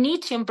we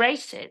need to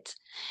embrace it.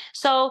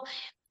 So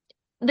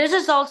this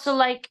is also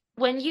like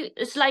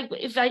it's like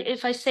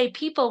if I say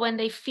people, when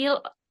they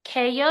feel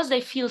chaos,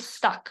 they feel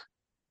stuck,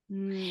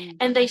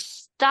 and they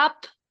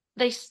stop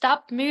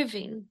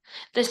moving,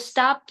 they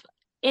stop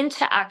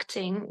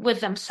interacting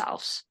with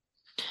themselves.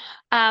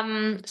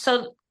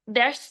 So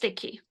they're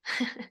sticky.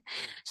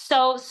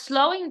 So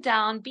slowing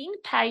down, being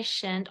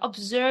patient,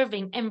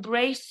 observing,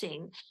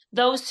 embracing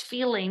those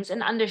feelings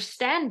and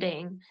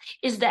understanding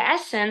is the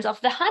essence of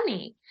the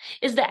honey,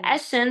 is the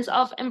essence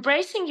of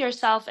embracing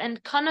yourself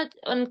and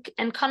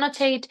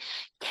connotate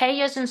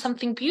chaos in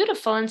something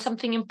beautiful and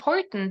something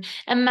important.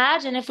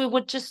 Imagine if we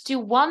would just do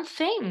one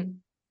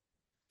thing.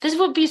 This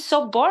would be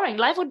so boring.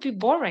 Life would be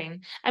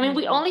boring. I mean,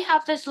 we only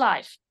have this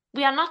life.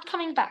 We are not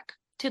coming back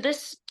to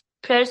this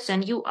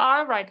person you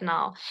are right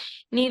now.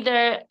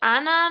 Neither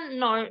Anna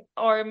nor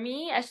or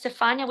me,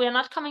 Estefania, we are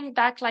not coming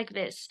back like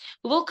this.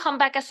 We will come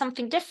back as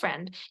something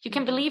different. You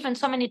can believe in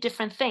so many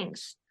different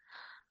things.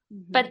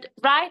 But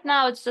right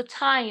now it's the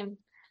time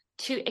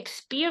to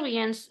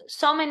experience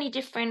so many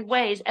different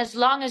ways, as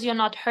long as you're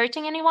not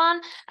hurting anyone,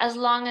 as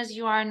long as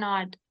you are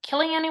not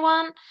killing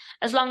anyone,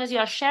 as long as you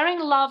are sharing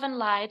love and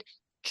light.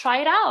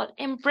 Try it out.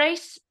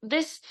 Embrace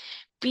this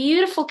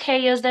beautiful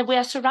chaos that we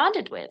are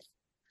surrounded with.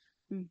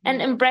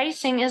 And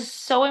embracing is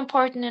so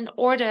important in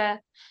order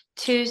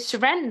to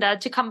surrender,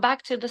 to come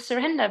back to the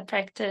surrender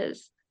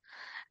practice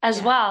as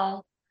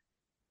well.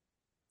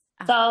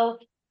 So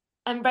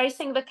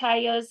embracing the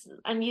chaos,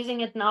 I'm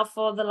using it now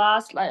for the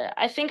last,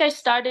 I think I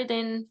started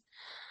in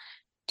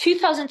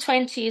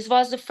 2020. It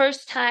was the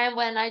first time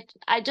when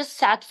I just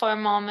sat for a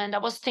moment. I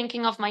was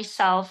thinking of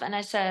myself, and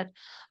I said,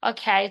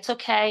 okay, it's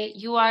okay.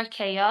 You are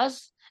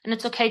chaos, and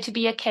it's okay to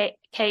be a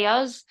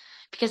chaos,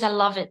 because I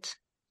love it.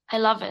 I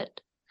love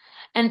it.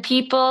 And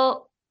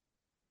people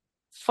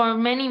for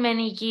many,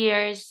 many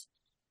years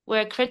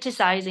were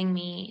criticizing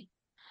me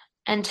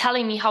and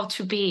telling me how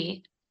to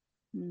be.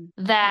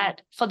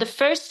 That for the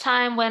first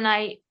time, when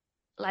I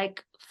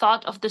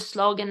thought of the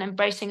slogan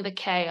embracing the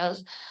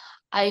chaos,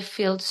 I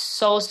feel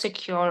so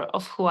secure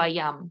of who I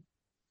am.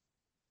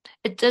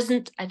 It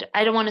doesn't,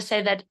 I don't want to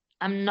say that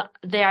I'm not,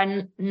 there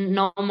are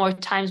no more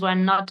times where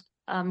I'm not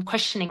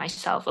questioning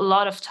myself, a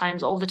lot of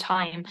times, all the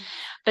time.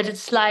 But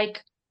it's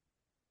like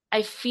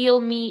I feel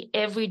me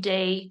every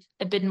day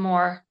a bit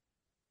more,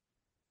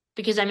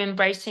 because I'm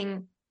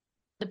embracing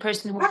the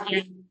person who I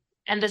am.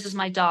 And this is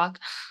my dog.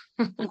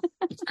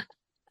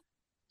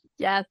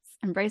 Yes,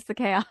 embrace the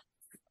chaos.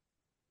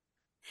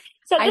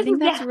 So I think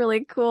that's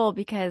really cool,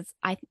 because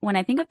when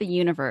I think of the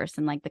universe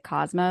and like the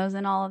cosmos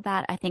and all of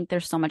that, I think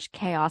there's so much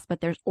chaos, but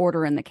there's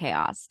order in the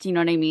chaos. Do you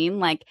know what I mean?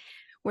 Like,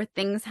 where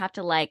things have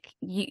to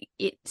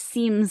it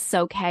seems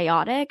so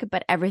chaotic,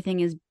 but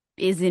everything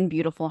is in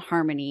beautiful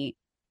harmony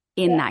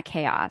in that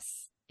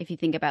chaos. If you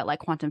think about like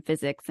quantum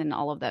physics and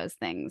all of those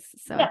things.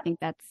 So I think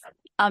that's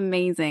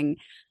amazing.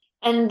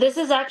 And this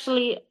is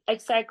actually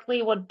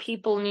exactly what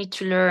people need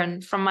to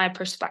learn, from my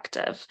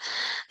perspective,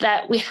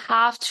 that we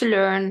have to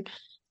learn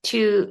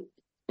to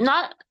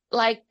not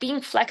like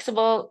being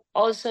flexible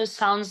also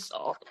sounds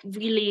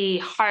really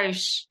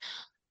harsh,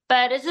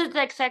 but is it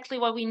exactly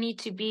what we need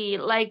to be?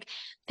 Like,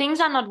 things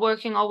are not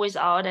working always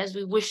out as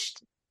we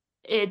wished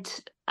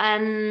it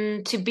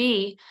and to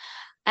be.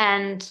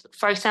 And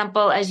for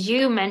example, as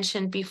you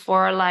mentioned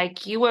before,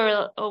 like you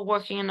were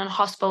working in a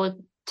hospital,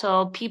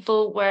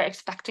 people were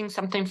expecting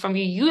something from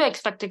you. You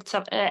expected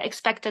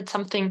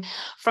something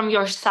from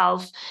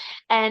yourself,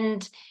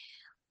 and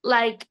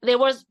there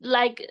was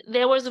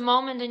a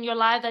moment in your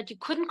life that you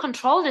couldn't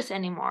control this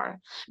anymore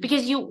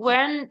because you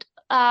weren't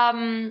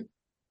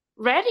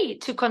ready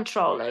to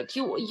control it.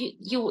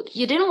 You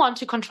didn't want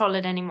to control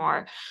it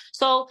anymore.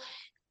 So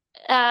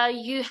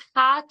you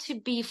had to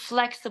be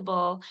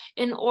flexible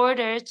in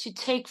order to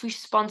take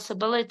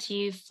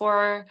responsibility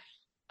for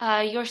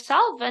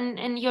yourself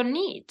and your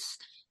needs.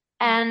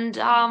 And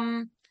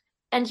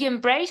you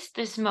embraced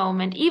this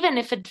moment, even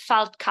if it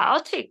felt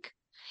chaotic,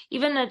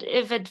 even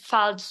if it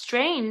felt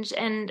strange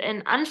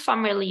and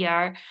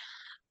unfamiliar.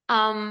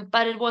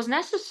 But it was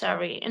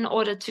necessary in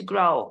order to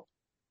grow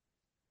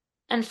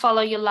and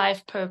follow your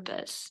life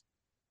purpose.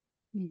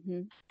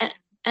 Mm-hmm.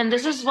 And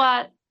this is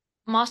what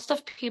most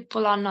of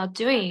people are not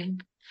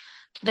doing.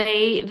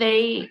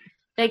 They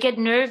get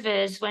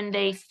nervous when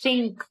they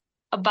think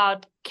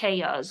about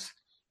chaos.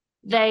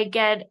 They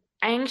get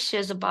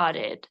anxious about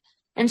it.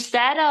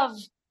 Instead of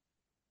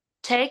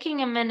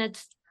taking a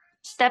minute,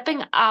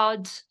 stepping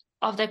out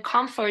of their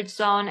comfort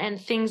zone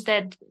and things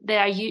that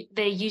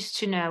they used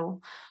to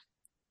know,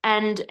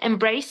 and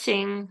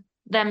embracing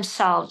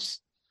themselves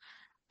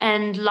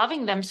and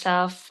loving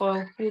themselves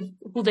for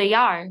who they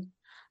are.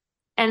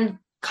 And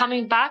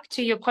coming back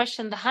to your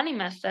question, the honey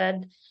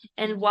method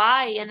and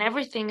why and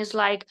everything is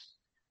like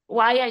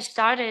why I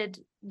started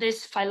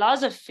this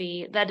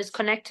philosophy that is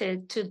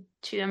connected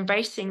to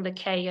embracing the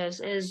chaos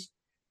is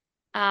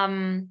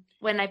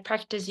when I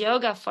practice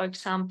yoga, for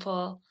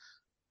example,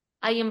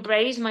 I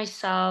embrace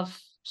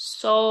myself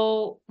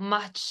so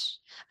much.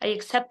 I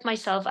accept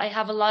myself. I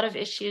have a lot of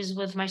issues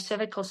with my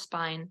cervical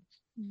spine.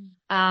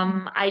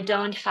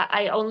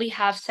 I only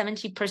have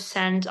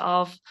 70%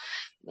 of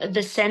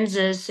the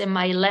senses in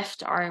my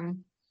left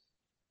arm.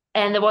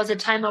 And there was a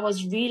time I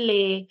was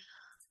really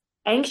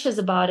anxious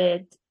about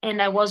it,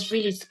 and I was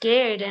really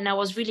scared and I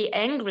was really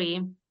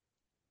angry.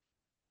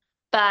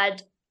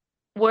 But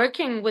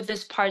working with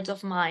these parts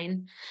of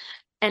mine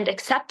and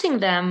accepting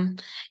them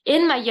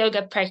in my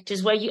yoga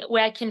practice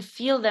where I can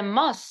feel them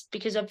most,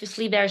 because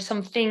obviously there are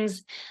some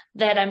things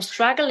that I'm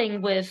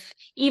struggling with,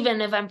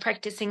 even if I'm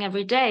practicing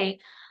every day,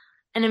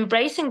 and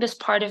embracing this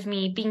part of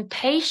me, being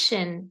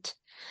patient,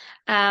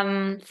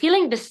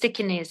 feeling the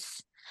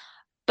stickiness,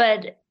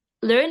 but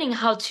learning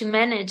how to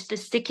manage the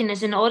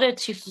stickiness in order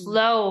to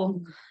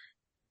flow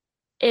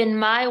in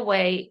my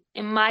way,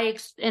 in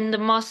the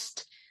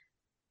most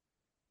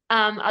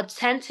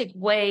authentic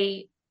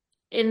way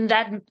in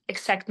that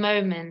exact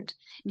moment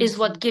is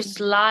what gives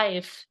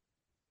life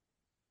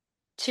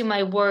to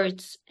my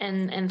words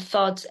and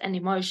thoughts and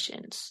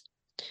emotions.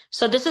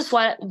 So this is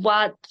what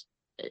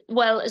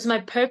is my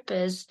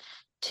purpose,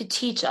 to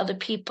teach other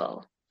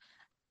people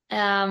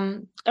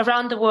around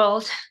the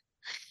world,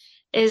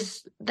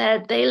 is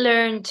that they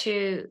learn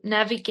to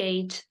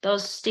navigate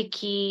those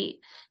sticky,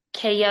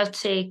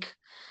 chaotic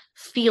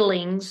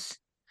feelings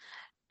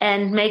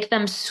and make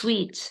them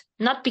sweet.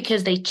 Not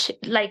because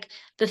like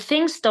the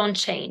things don't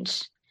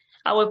change.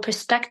 Our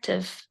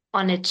perspective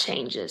on it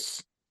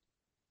changes.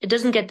 It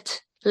doesn't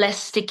get less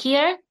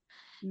stickier.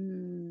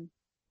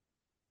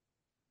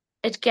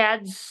 It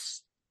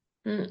gets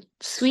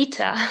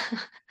sweeter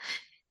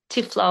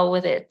to flow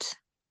with it.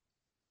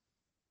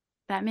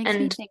 That makes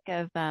me think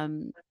of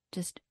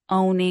just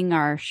owning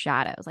our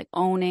shadows, like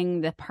owning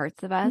the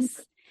parts of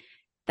us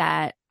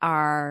that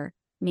are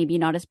maybe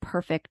not as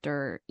perfect,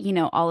 or, you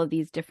know, all of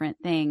these different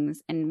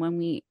things. And when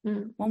we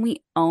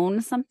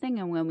own something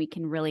and when we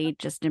can really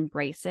just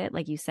embrace it,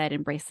 like you said,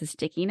 embrace the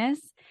stickiness,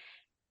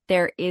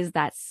 there is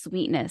that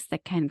sweetness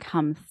that can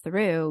come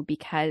through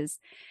because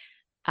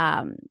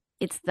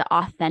it's the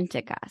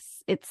authentic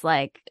us. It's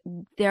like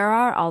there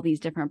are all these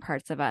different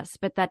parts of us,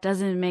 but that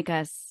doesn't make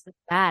us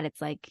bad.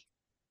 It's like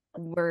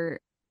we're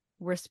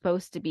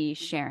supposed to be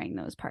sharing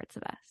those parts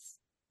of us.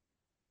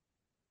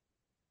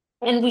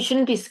 And we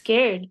shouldn't be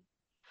scared.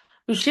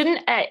 We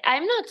shouldn't.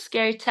 I'm not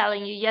scared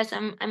telling you, yes,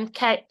 I'm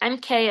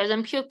chaos.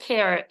 I'm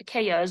pure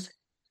chaos.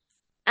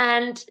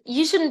 And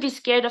you shouldn't be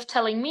scared of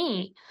telling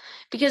me,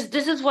 because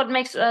this is what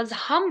makes us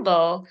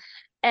humble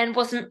and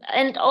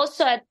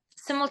also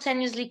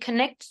simultaneously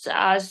connects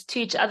us to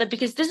each other,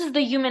 because this is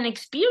the human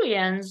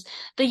experience.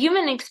 The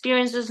human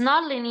experience is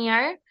not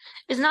linear,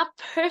 is not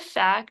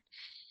perfect.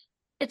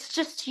 It's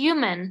just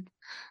human.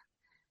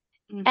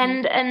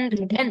 And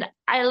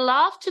I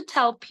love to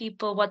tell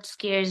people what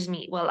scares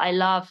me.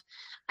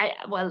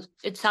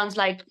 It sounds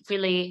like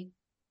really,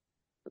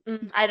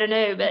 I don't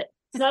know, but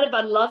it's not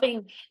about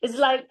loving. It's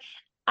like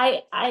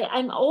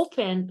I'm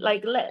open.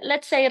 Like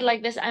let's say it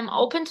like this: I'm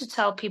open to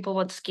tell people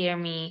what scare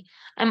me.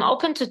 I'm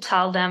open to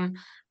tell them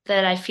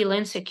that I feel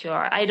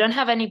insecure. I don't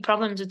have any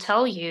problem to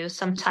tell you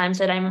sometimes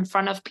that I'm in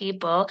front of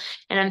people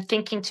and I'm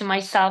thinking to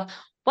myself,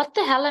 what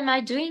the hell am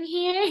I doing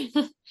here?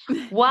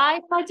 Why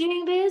am I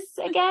doing this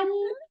again?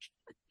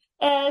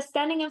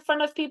 Standing in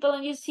front of people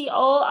and you see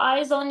all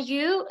eyes on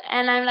you,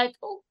 and I'm like,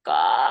 oh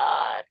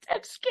God,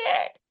 I'm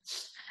scared.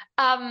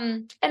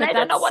 And But I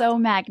don't know that's what. so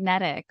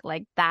magnetic.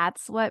 Like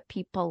that's what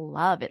people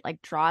love. It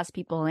like draws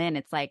people in.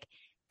 It's like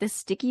the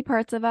sticky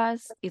parts of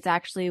us is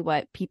actually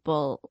what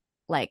people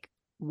like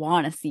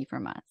want to see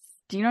from us.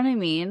 Do you know what I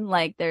mean?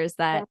 Like there's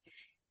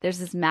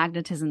this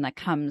magnetism that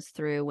comes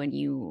through when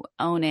you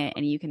own it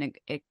and you can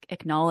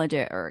acknowledge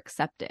it or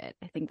accept it.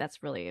 I think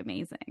that's really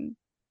amazing.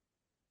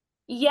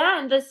 Yeah,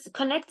 and this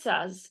connects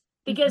us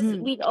because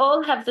Hmm. we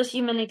all have this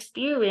human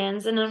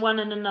experience in one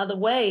and another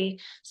way.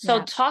 So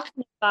Yeah.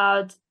 talking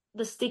about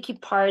the sticky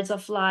parts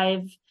of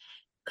life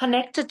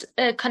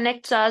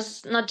connects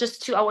us not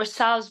just to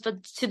ourselves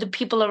but to the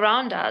people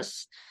around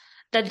us,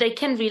 that they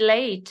can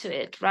relate to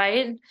it,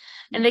 right?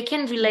 And they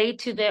can relate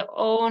to their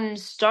own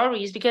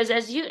stories, because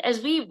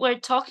as we were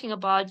talking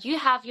about, you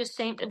have your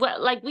same,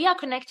 well, like we are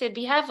connected,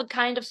 we have a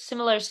kind of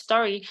similar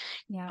story.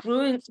 Yeah.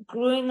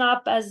 Growing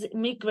up as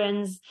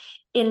immigrants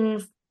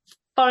in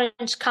foreign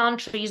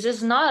countries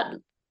is not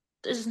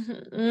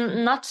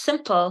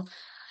simple,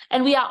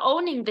 and we are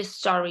owning this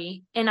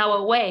story in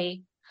our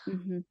way.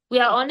 Hmm. We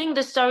are owning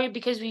the story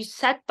because we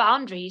set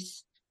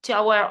boundaries to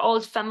our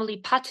old family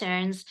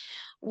patterns.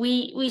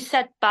 We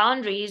set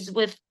boundaries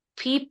with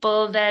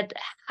people that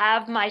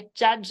have might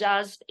judge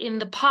us in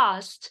the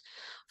past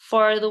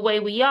for the way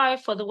we are,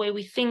 for the way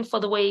we think, for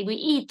the way we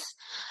eat.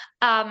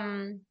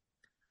 Um,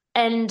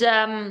 and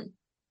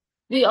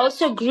we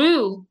also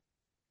grew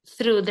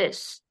through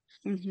this.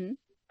 Hmm.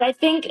 I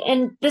think,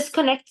 and this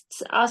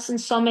connects us in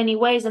so many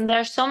ways. And there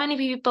are so many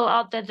people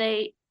out there,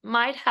 they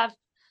might have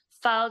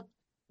felt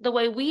the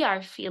way we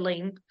are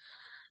feeling.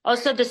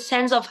 Also, the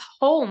sense of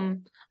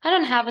home. I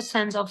don't have a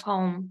sense of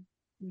home.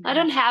 I Hmm.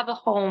 don't have a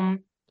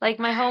home. Like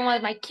my home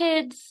with my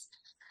kids.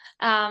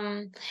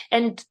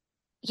 And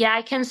yeah,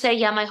 I can say,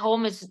 yeah, my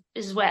home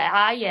is where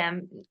I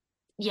am.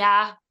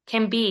 Yeah,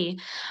 can be.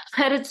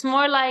 But it's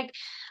more like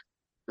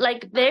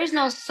there's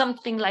no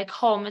something like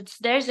home.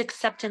 There's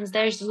acceptance,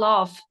 there's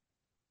love,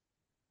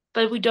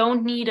 but we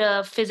don't need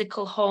a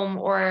physical home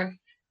or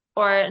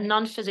a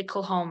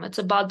non-physical home. It's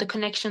about the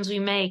connections we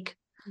make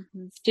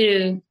Hmm.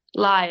 to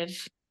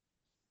life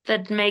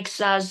that makes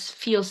us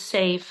feel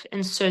safe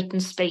in certain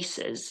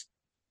spaces.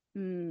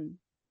 Mm,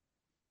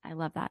 I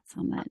love that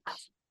so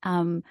much.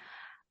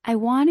 I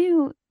want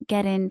to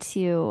get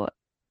into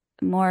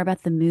more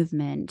about the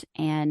movement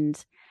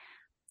and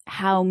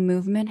how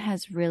movement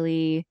has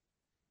really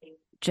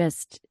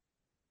just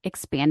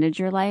expanded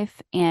your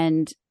life.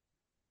 And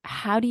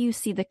how do you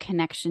see the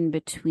connection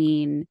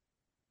between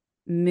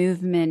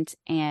movement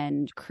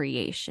and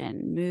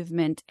creation,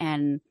 movement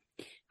and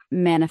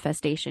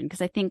manifestation?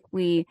 Because I think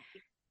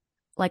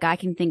like, I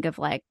can think of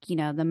like,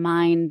 the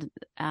mind,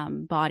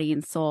 body,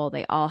 and soul,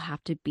 they all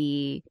have to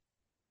be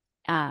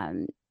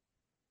um,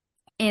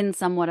 in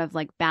somewhat of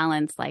like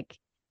balance. Like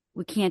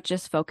we can't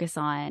just focus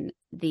on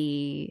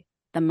the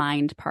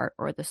mind part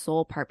or the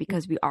soul part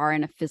because we are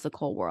in a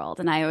physical world.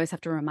 And I always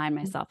have to remind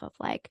myself of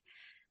like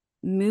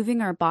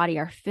moving our body,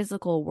 our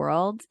physical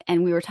world.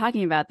 And we were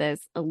talking about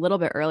this a little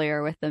bit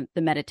earlier with the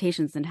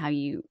meditations and how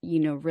you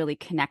really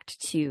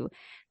connect to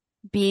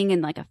being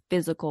in like a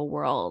physical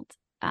world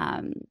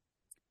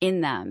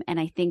in them. And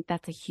I think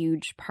that's a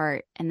huge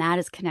part, and that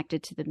is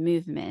connected to the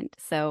movement.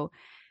 So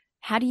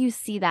how do you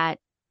see that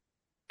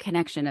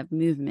connection of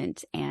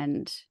movement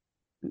and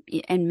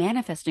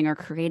manifesting or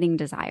creating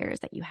desires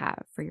that you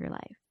have for your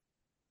life?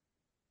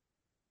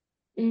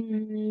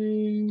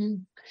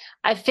 Mm,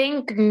 I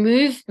think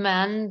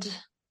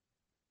movement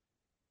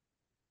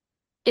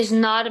is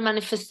not a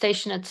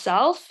manifestation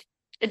itself.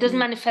 It doesn't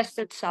Mm. manifest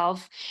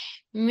itself.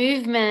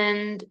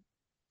 Movement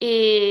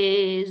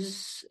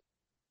is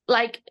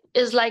like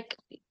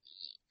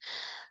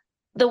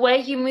the way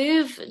you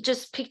move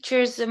just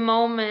pictures a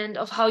moment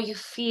of how you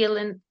feel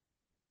in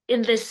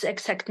this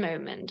exact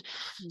moment.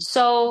 Mm.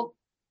 So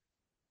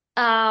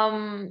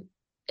um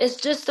it's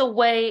just a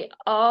way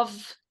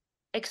of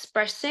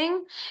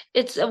expressing.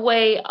 It's a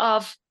way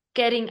of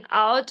getting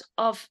out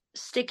of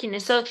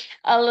stickiness. So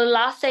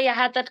last day I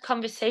had that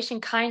conversation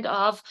kind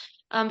of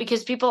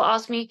because people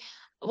ask me,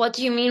 what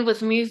do you mean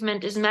with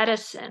movement is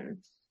medicine?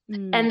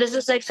 Mm. And this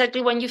is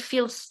exactly when you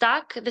feel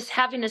stuck, this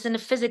heaviness in the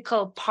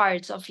physical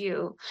parts of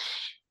you.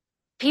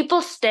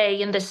 People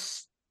stay in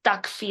this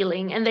stuck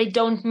feeling and they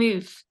don't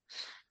move.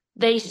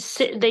 They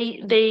sit,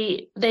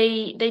 they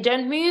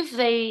don't move.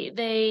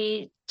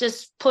 They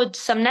just put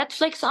some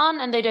Netflix on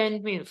and they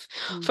don't move.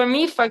 Mm. For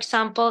me, for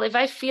example, if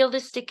I feel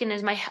the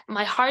stickiness,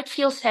 my heart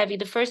feels heavy,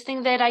 the first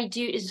thing that I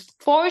do is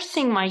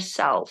forcing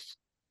myself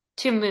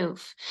to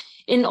move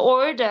in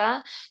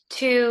order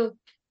to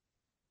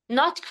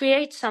not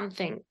create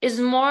something, is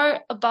more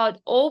about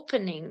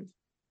opening.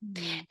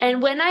 Mm.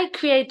 And when I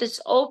create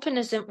this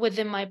openness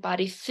within my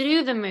body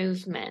through the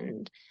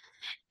movement,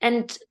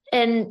 and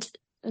and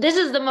this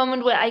is the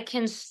moment where I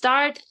can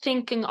start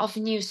thinking of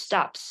new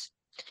steps.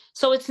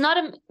 So it's not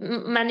a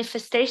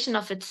manifestation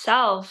of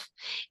itself.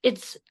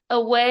 It's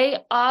a way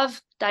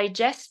of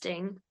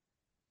digesting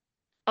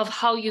of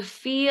how you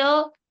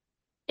feel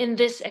in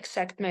this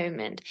exact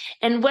moment.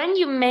 And when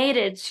you made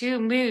it to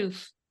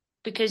move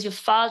because you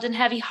felt in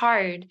heavy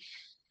heart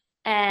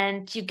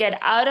and you get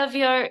out of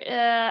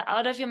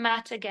your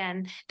mat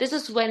again, this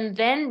is when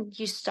then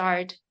you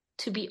start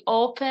to be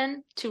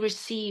open to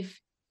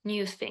receive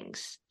new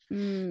things.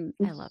 I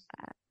love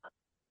that.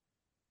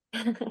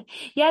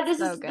 Yeah,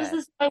 So this good.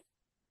 is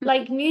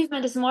like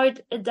movement is more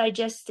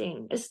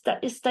digesting.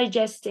 It's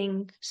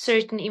digesting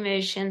certain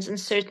emotions and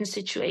certain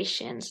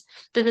situations.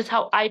 This is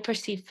how I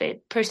perceive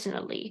it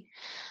personally,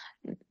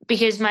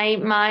 because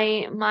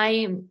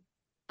my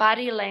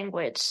body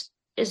language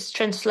is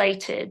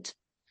translated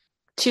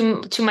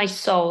to my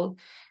soul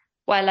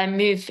while I'm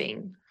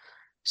moving.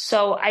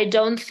 So I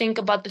don't think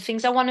about the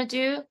things I want to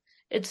do.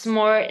 It's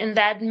more in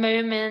that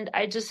moment,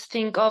 I just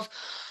think of,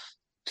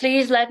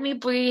 please let me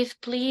breathe.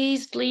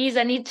 Please, please,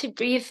 I need to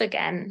breathe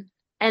again.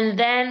 And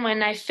then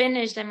when I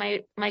finished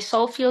and my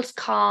soul feels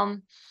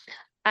calm,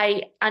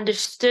 I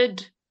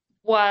understood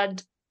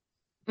what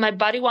my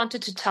body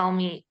wanted to tell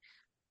me.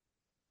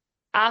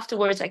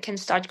 Afterwards, I can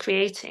start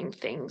creating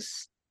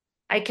things.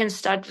 I can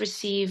start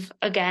receive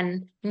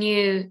again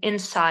new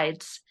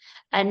insights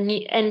and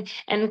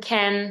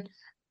can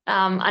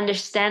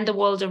understand the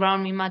world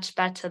around me much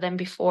better than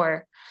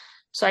before.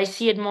 So I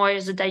see it more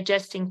as a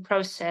digesting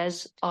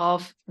process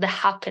of the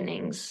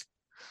happenings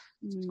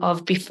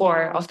of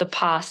before, of the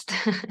past.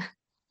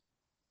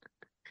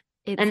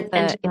 It's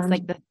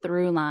like the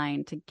through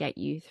line to get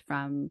you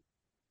from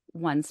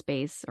one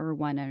space or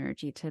one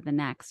energy to the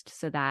next,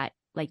 so that,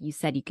 like you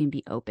said, you can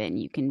be open,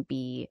 you can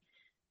be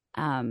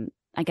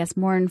I guess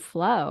more in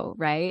flow,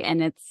 right?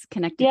 And it's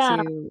connected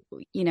to,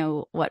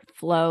 what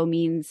flow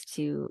means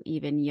to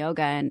even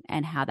yoga,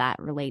 and how that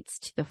relates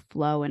to the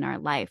flow in our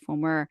life.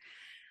 When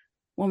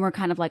we're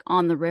kind of like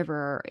on the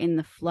river in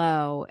the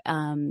flow,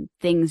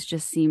 things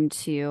just seem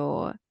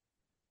to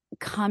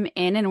come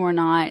in, and we're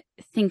not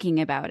thinking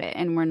about it,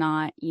 and we're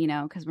not,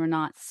 because we're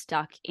not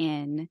stuck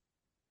in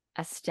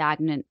a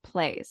stagnant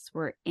place.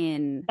 We're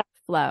in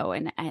flow.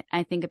 And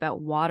I think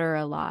about water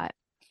a lot,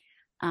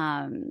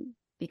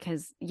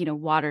 because,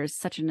 water is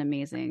such an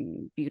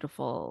amazing,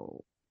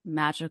 beautiful,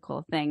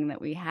 magical thing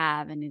that we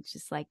have. And it's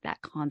just like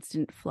that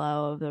constant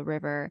flow of the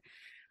river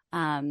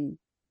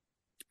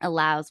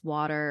allows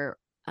water,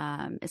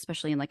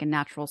 especially in like a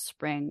natural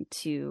spring,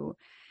 to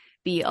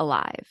be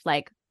alive.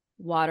 Like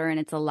water in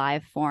its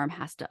alive form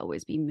has to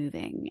always be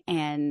moving.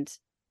 And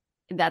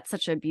that's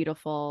such a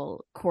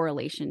beautiful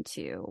correlation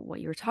to what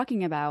you were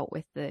talking about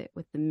with the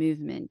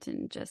movement,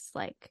 and just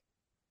like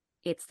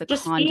it's the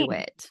just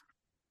conduit.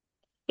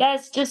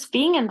 Yes, just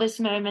being in this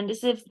moment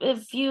is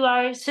if you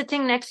are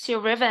sitting next to a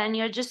river and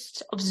you're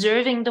just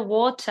observing the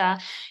water,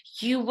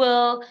 you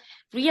will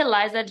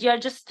realize that you're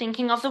just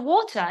thinking of the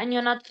water and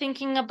you're not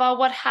thinking about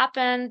what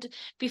happened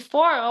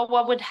before or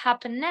what would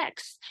happen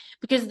next.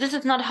 Because this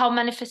is not how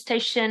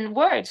manifestation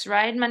works,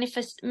 right?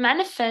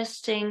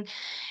 Manifesting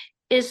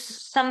is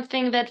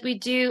something that we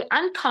do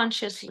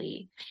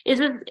unconsciously.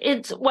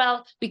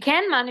 Well, we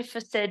can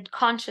manifest it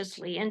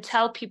consciously and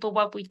tell people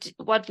what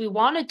we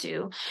want to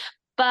do,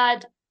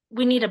 but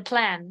we need a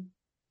plan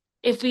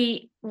if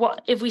we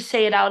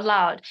say it out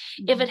loud.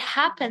 If it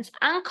happens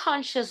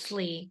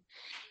unconsciously,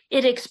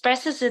 it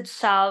expresses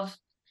itself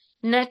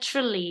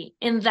naturally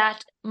in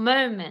that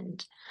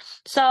moment.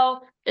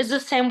 So it's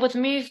the same with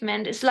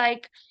movement. It's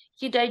like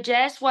you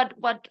digest what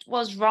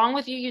was wrong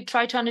with you. You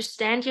try to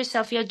understand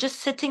yourself. You're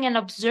just sitting and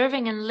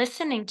observing and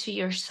listening to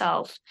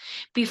yourself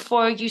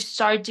before you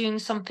start doing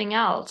something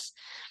else.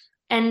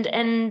 And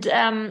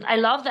I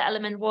love the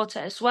element water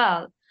as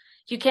well.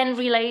 You can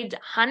relate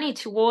honey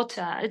to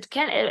water.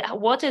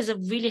 Water is a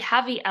really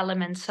heavy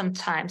element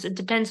sometimes. It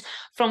depends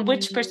from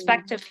which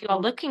perspective you are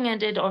looking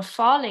at it or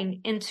falling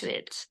into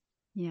it.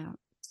 Yeah.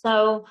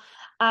 So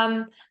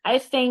I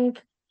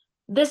think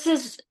this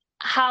is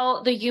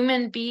how the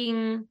human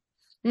being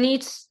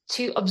needs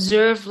to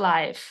observe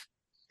life,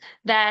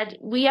 that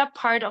we are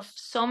part of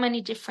so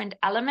many different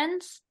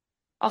elements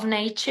of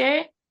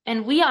nature,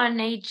 and we are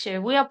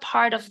nature. We are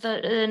part of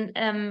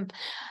the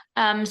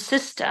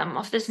system,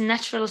 of this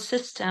natural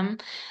system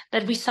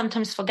that we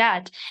sometimes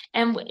forget.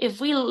 And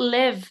if we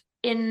live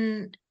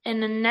in a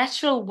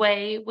natural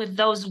way with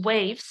those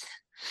waves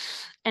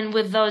and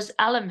with those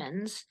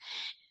elements,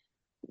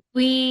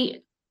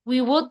 we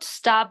would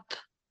stop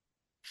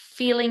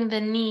feeling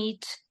the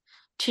need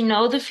to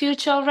know the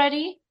future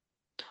already,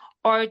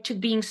 or to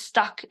being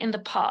stuck in the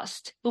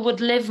past. We would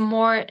live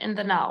more in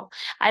the now.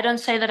 I don't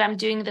say that I'm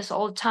doing this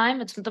all the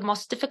time. It's the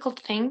most difficult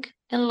thing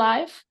in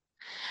life.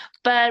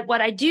 But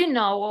what I do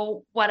know,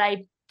 or what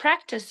I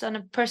practice on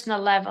a personal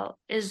level,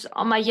 is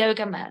on my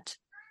yoga mat,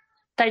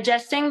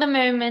 digesting the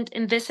moment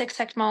in this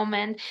exact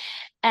moment.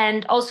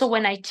 And also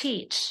when I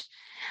teach,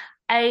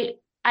 I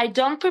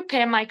don't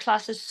prepare my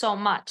classes so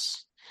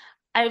much.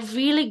 I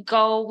really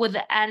go with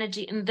the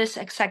energy in this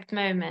exact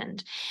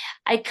moment.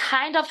 I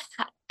kind of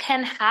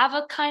can have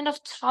a kind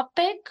of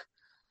topic,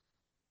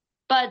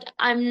 but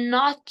I'm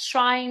not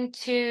trying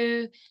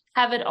to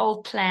have it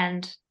all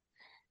planned.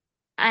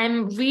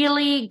 I'm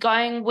really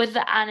going with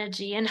the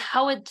energy and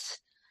how it's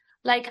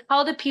like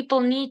how the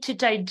people need to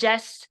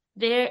digest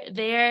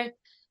their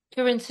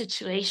current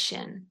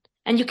situation.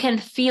 And you can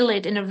feel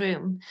it in a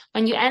room.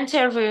 When you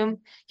enter a room,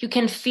 you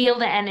can feel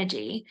the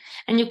energy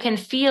and you can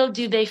feel,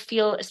 do they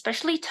feel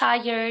especially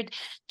tired?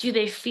 Do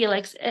they feel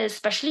like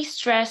especially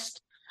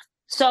stressed?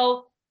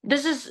 So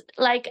this is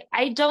like,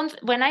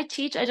 when I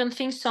teach, I don't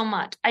think so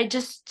much.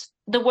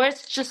 The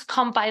words just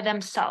come by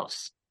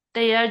themselves.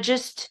 They are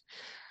just,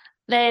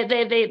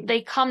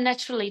 they come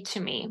naturally to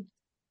me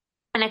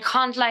and I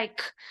can't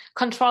like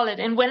control it.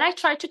 And when I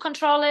try to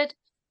control it,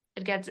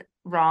 it gets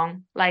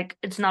wrong. Like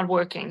it's not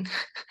working.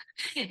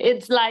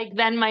 It's like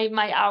then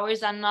my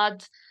hours are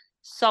not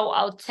so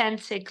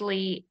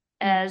authentically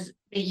as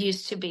they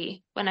used to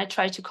be when I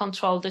try to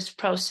control this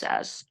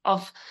process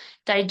of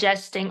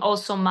digesting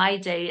also my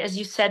day. As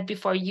you said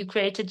before, you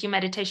created your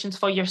meditations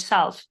for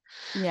yourself.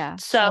 Yeah.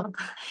 So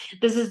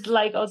this is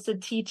like also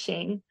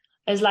teaching.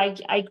 It's like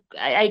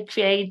I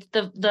create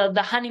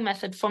the honey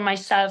method for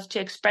myself to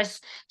express,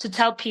 to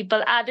tell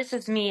people, this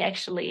is me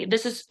actually.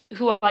 This is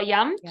who I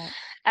am.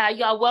 Yeah.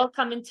 You are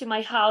welcome into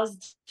my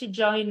house to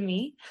join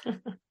me.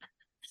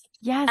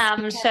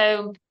 Yes.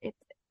 So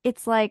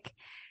It's like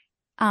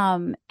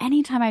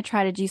anytime I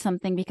try to do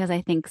something because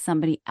I think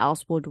somebody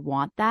else would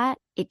want that,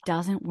 it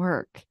doesn't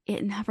work.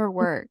 It never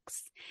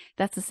works.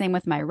 That's the same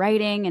with my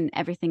writing and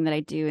everything that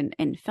I do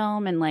in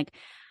film. And like,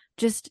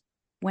 just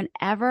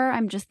whenever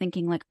I'm just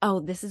thinking like, oh,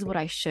 this is what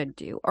I should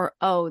do, or,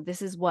 oh,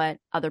 this is what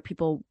other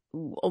people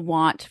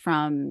want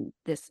from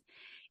this,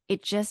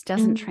 it just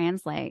doesn't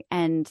translate.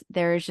 And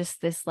there's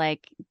just this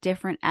like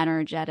different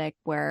energetic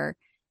where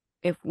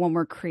when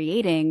we're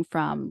creating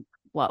from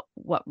what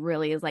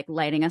really is like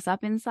lighting us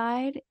up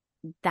inside,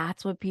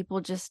 that's what people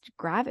just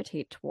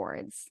gravitate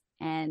towards.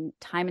 And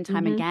time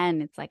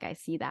again, it's like I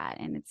see that,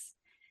 and it's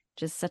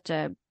just such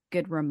a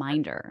good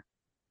reminder.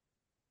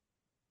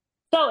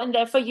 So, and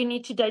therefore you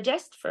need to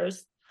digest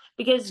first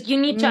because you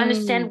need to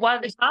understand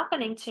what is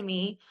happening to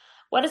me,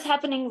 what is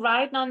happening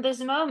right now in this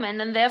moment.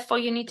 And therefore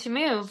you need to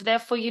move.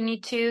 Therefore you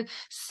need to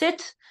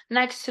sit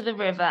next to the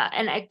river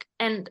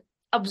and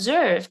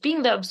observe.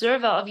 Being the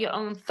observer of your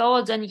own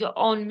thoughts and your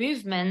own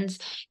movements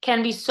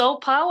can be so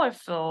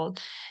powerful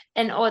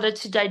in order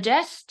to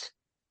digest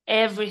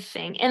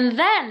everything. And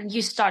then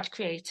you start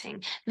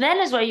creating. Then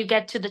is where you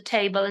get to the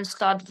table and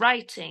start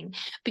writing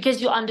because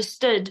you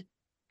understood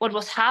what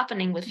was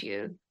happening with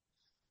you.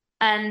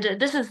 And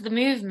this is the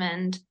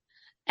movement.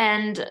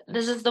 And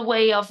this is the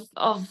way of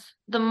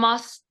the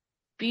most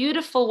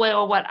beautiful way,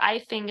 or what I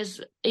think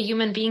is a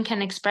human being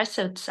can express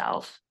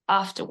itself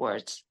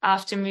afterwards,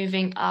 after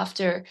moving,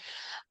 after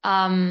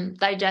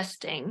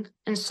digesting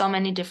in so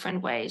many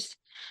different ways.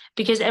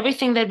 Because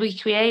everything that we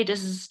create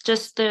is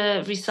just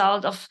the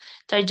result of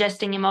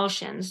digesting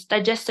emotions,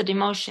 digested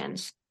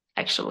emotions,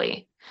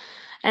 actually.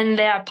 And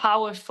they are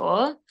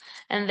powerful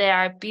and they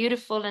are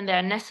beautiful and they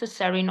are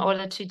necessary in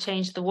order to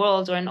change the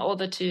world, or in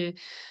order to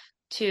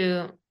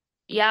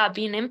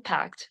be an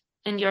impact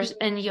in your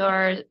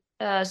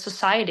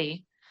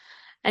society.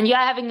 And you're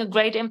having a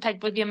great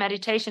impact with your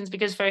meditations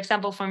because, for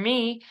example, for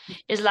me,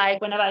 is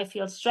like whenever I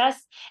feel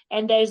stressed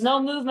and there's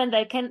no movement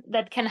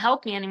that can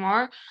help me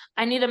anymore,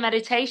 I need a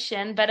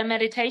meditation, but a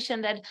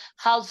meditation that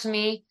helps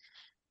me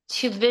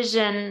to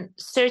vision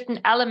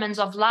certain elements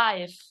of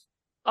life,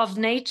 of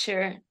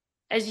nature,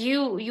 as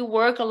you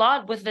work a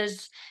lot with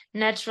this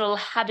natural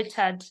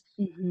habitat.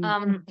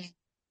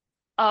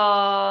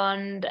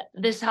 And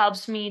this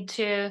helps me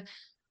to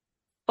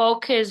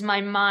focus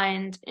my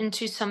mind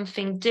into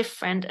something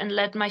different and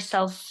let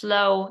myself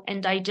flow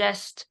and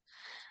digest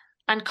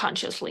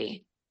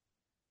unconsciously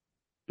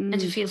and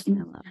to feel. I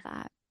love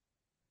that.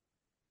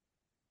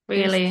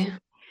 Really.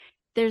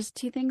 There's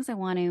two things I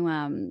want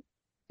to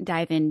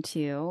dive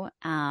into.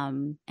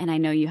 And I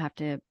know you have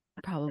to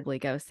probably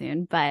go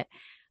soon, but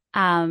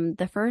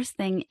the first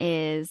thing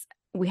is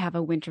we have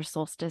a winter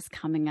solstice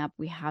coming up.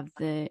 We have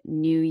the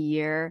new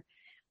year.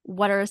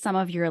 What are some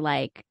of your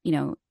like,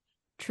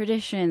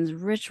 traditions,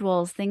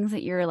 rituals, things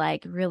that you're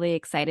like really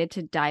excited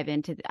to dive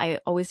into? I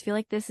always feel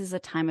like this is a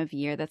time of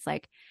year that's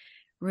like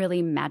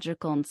really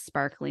magical and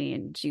sparkly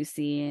and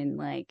juicy, and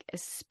like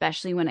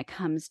especially when it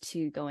comes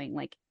to going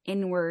like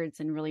inwards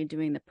and really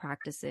doing the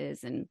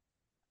practices and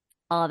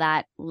all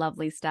that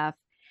lovely stuff.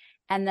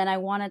 And then I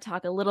want to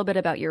talk a little bit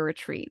about your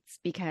retreats,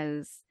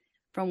 because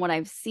from what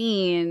I've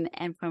seen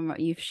and from what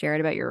you've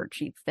shared about your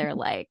retreats, they're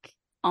like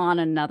on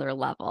another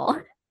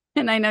level.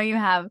 And I know you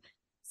have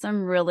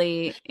some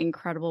really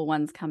incredible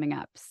ones coming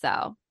up.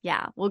 So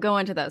yeah, we'll go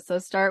into those. So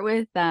start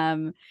with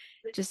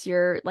just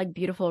your like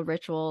beautiful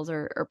rituals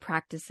or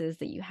practices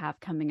that you have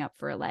coming up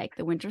for like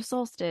the winter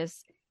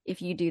solstice,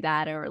 if you do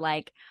that, or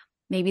like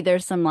maybe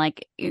there's some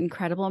like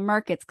incredible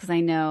markets, because I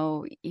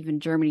know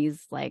even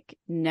Germany's like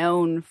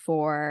known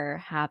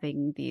for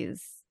having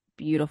these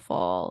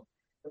beautiful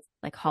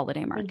like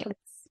holiday markets?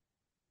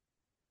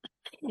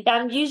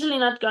 I'm usually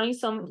not going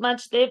so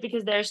much there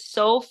because they're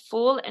so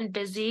full and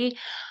busy.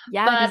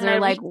 Yeah, because But my they're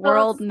like rituals,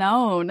 world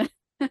known.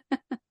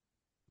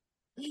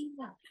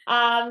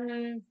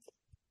 um,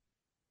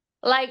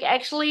 like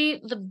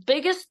actually the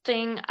biggest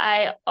thing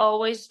I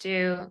always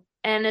do,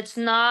 and it's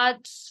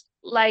not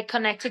like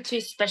connected to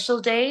a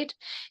special date,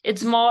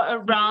 it's more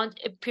around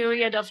a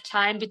period of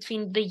time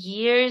between the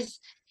years,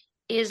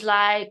 is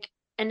like,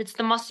 and it's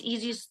the most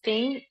easiest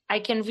thing. I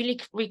can really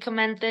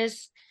recommend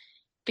this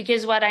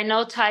because what I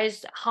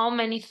noticed how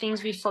many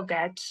things we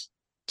forget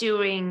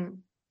during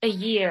a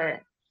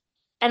year.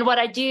 And what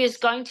I do is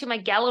going to my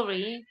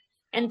gallery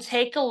and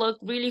take a look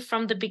really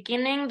from the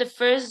beginning, the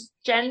first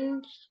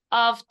Jan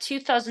of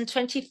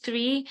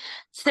 2023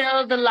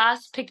 till the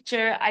last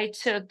picture I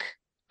took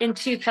in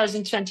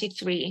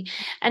 2023,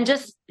 and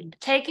just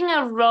taking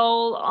a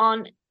roll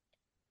on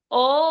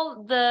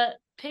all the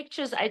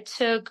pictures I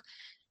took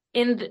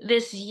in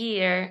this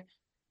year.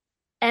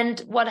 And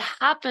what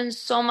happens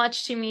so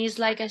much to me is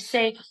like I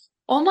say,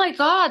 oh my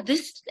God,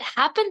 this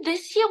happened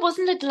this year.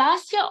 Wasn't it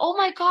last year? Oh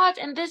my God.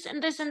 And this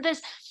and this and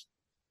this.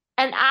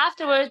 And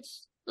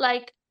afterwards,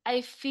 like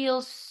I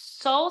feel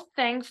so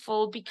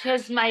thankful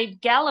because my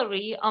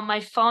gallery on my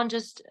phone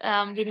just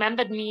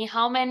remembered me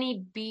how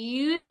many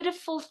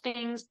beautiful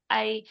things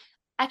I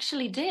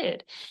actually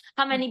did,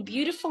 how many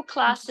beautiful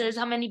classes,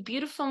 how many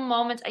beautiful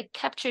moments I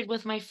captured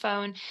with my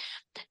phone.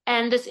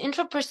 And this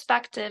intro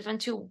perspective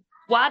into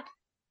what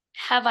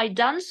have I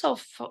done so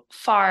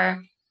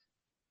far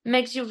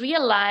makes you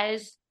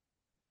realize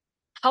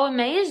how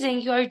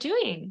amazing you are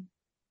doing.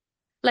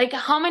 Like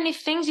how many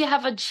things you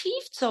have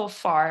achieved so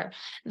far,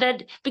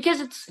 that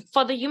because it's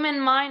for the human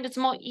mind, it's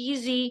more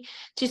easy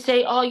to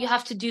say, oh, you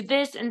have to do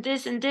this and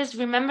this and this,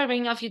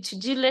 remembering of your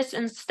to-do list,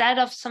 instead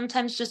of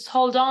sometimes just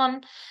hold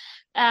on,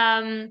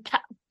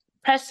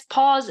 press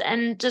pause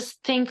and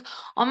just think,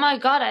 oh my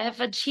God, I have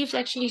achieved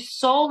actually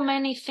so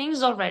many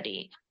things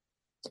already.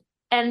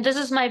 And this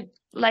is my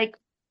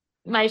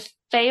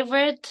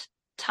favorite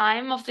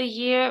time of the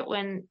year,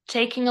 when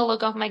taking a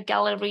look of my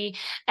gallery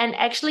and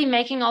actually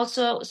making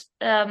also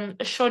a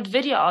short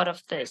video out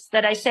of this,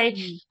 that I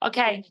say,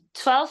 okay,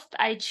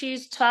 I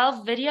choose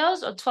 12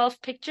 videos or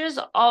 12 pictures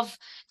of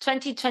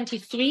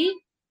 2023.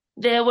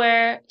 They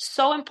were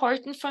so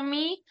important for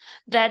me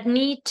that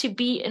need to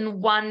be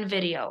in one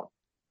video.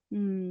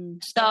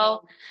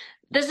 So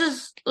this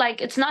is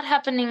like, it's not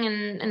happening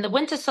in the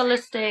winter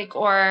solistic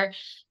or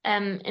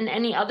in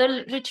any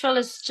other ritual.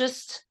 It's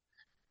just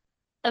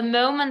a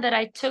moment that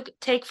I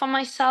take for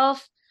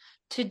myself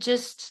to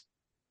just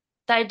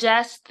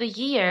digest the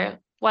year,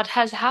 what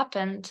has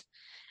happened,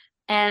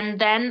 and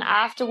then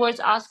afterwards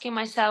asking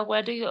myself,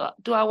 where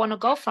do I want to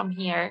go from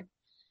here?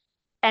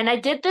 And I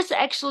did this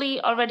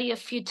actually already a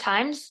few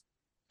times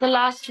the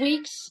last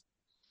weeks,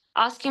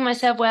 asking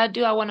myself, where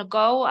do I want to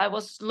go? I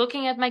was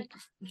looking at my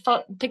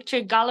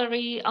picture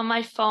gallery on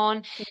my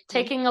phone,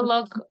 taking a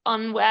look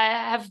on where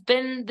I have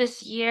been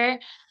this year,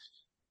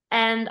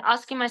 and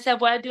asking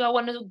myself, where do I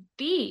want to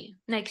be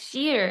next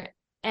year?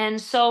 And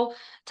so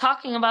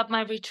talking about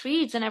my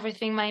retreats and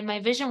everything,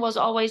 my vision was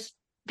always,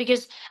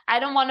 because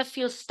I don't want to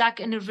feel stuck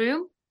in a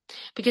room,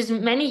 because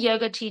many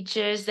yoga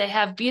teachers, they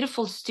have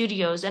beautiful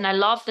studios. And I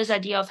love this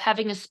idea of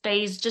having a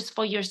space just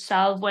for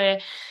yourself where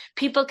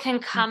people can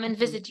come and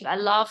visit you. I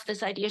love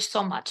this idea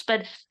so much,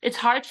 but it's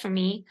hard for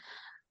me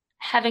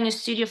having a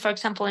studio, for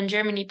example, in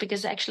Germany,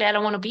 because actually I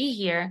don't want to be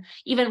here,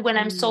 even when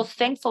I'm so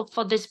thankful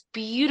for this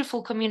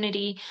beautiful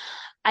community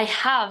I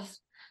have,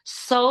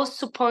 so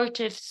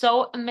supportive,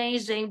 so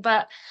amazing.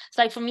 But it's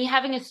like, for me,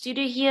 having a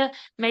studio here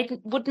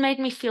would make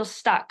me feel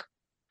stuck.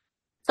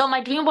 So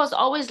my dream was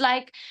always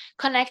like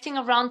connecting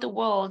around the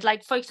world.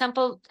 Like, for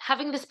example,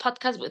 having this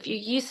podcast with you.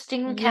 You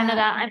sitting in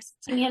Canada, I'm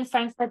sitting here in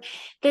Frankfurt.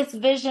 This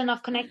vision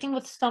of connecting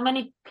with so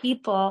many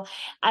people.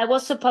 I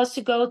was supposed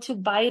to go to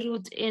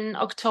Beirut in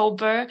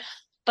October,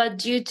 but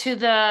due to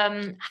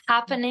the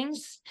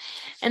happenings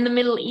in the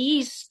Middle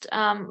East,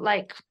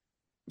 like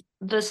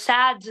the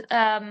sad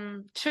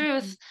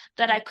truth,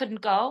 that I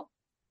couldn't go.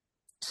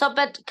 So,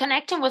 but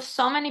connecting with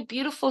so many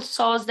beautiful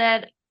souls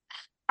that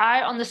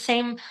are on the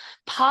same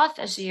path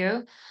as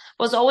you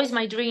was always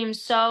my dream.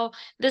 So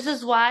this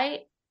is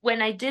why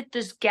when I did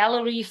this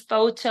gallery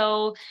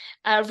photo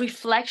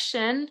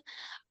reflection,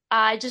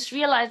 I just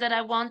realized that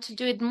I want to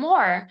do it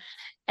more.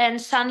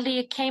 And suddenly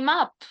it came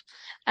up.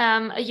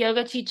 A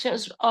yoga teacher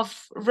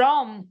of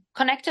Rome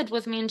connected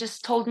with me and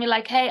just told me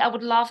like, hey, I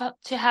would love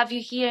to have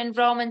you here in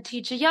Rome and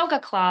teach a yoga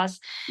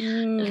class.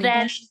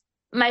 Then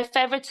my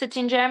favorite city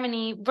in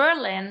Germany,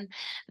 Berlin.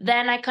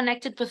 Then I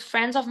connected with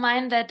friends of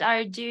mine that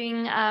are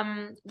doing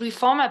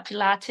reformer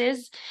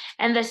Pilates.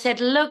 And they said,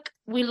 look,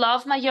 we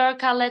love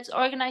Mallorca. Let's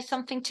organize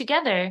something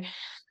together.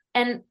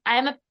 And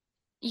I'm a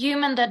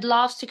human that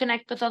loves to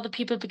connect with other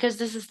people, because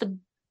this is the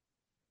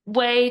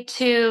way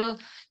to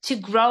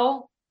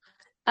grow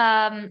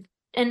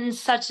in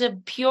such a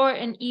pure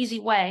and easy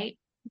way.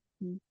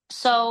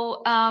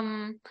 So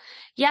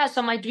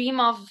so my dream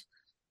of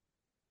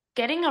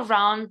getting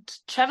around,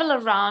 travel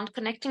around,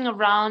 connecting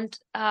around,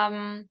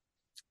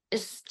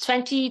 is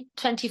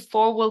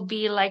 2024 will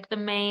be like the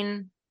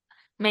main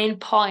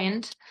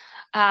point.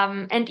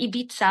 And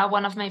Ibiza,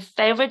 one of my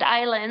favorite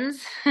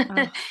islands.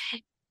 Oh,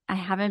 I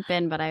haven't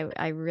been, but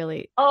I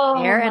really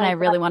Oh there, and I my God.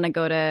 really want to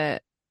go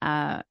to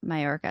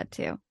Mallorca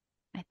too.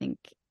 I think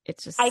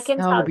it's I just can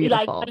so tell you,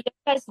 like, beautiful.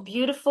 Mallorca is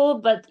beautiful,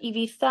 but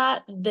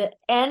Ibiza, the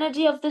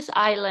energy of this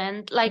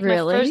island, like my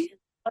first Really?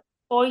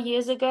 4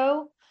 years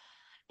ago,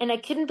 and I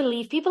couldn't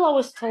believe people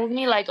always told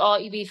me, like, oh,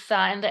 Ibiza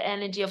and the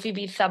energy of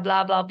Ibiza,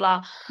 blah, blah,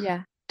 blah.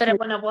 Yeah. But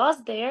when I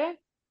was there,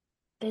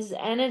 this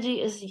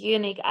energy is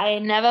unique. I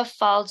never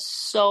felt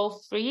so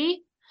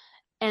free,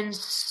 and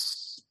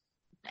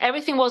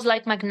everything was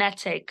like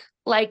magnetic.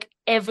 Like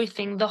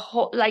everything, the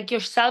whole, like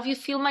yourself, you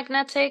feel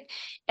magnetic.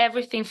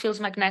 Everything feels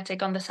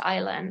magnetic on this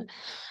island.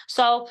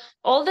 So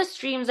all the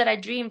dreams that I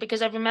dreamed,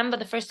 because I remember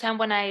the first time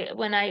when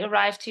I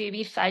arrived to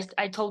Ibiza,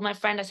 I told my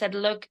friend, I said,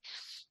 look,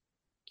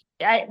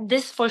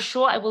 this for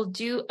sure, I will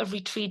do a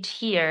retreat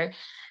here.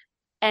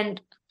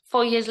 And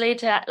 4 years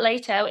later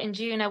in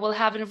June, I will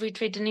have a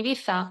retreat in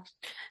Ibiza.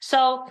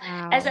 So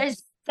as Wow. I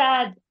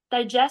said,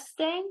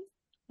 digesting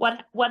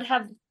what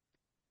have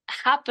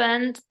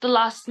happened the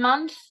last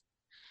month,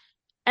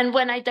 and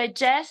when I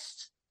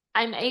digest,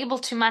 I'm able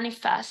to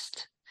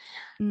manifest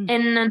Mm.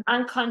 in an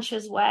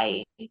unconscious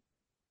way.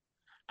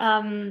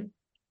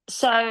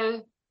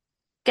 So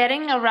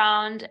getting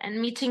around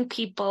and meeting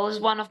people is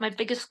one of my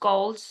biggest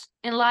goals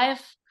in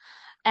life,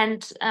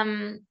 and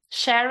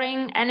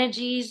sharing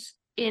energies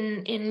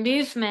in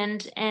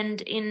movement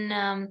and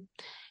in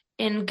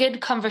good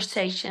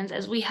conversations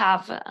as we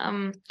have,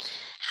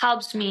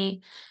 helps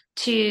me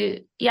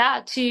to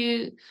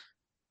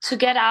to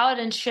get out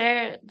and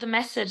share the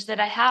message that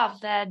I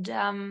have, that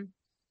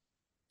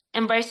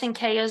embracing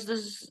chaos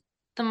is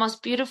the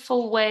most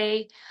beautiful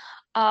way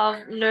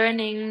of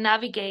learning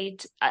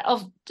navigate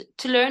of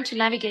to learn to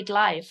navigate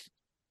life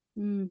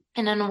Mm.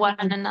 in one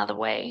and another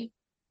way.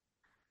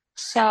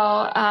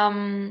 So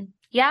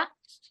yeah,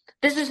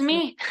 this is So-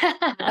 me.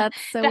 That's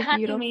The so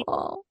honey me.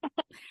 beautiful.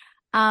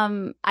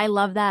 I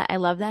love that. I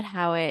love that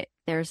how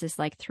there's this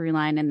like through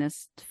line and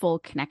this full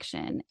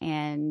connection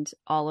and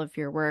all of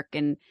your work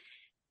and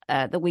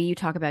the way you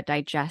talk about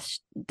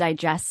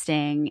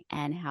digesting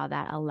and how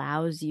that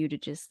allows you to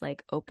just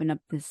like open up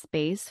this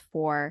space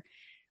for,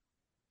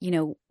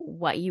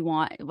 what you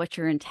want, what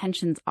your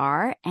intentions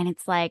are. And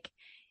it's like,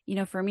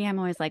 for me, I'm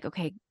always like,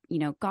 okay,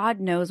 God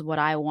knows what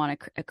I want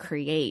to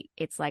create.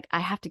 It's like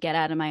I have to get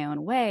out of my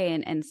own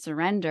way and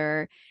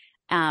surrender,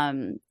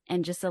 and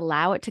just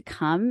allow it to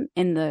come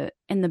in the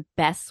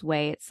best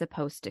way it's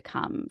supposed to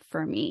come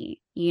for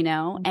me,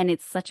 and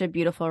it's such a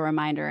beautiful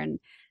reminder. And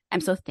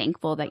I'm so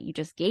thankful that you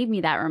just gave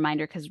me that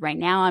reminder, because right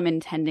now I'm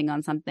intending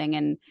on something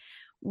and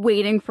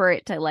waiting for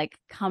it to like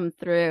come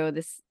through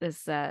this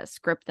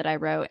script that I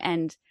wrote.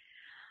 And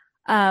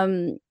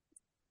um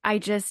I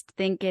just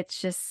think it's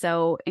just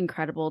so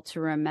incredible to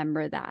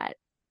remember that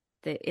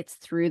it's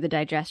through the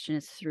digestion,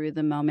 it's through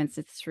the moments,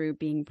 it's through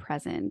being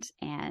present.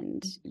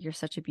 And you're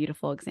such a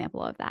beautiful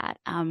example of that.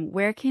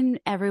 Where can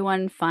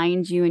everyone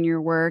find you and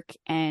your work?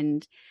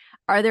 And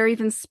are there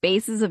even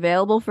spaces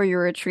available for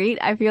your retreat?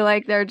 I feel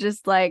like they're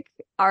just like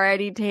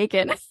already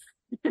taken.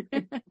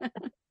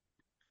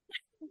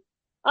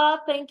 Oh,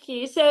 thank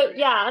you. So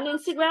yeah, on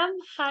Instagram,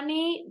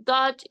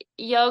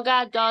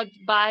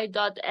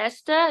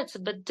 honey.yoga.by.esther. It's a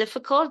bit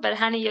difficult, but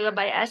honey yoga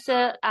by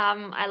Esther.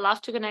 I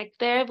love to connect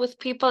there with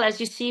people. As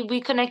you see, we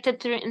connected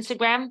through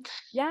Instagram.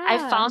 I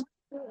Yeah, found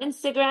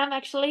Instagram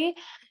actually.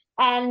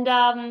 And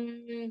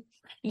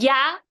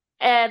yeah,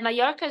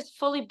 Mallorca is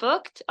fully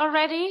booked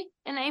already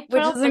in which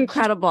April, is but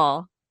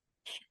incredible.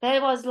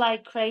 that was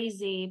like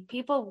crazy.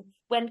 People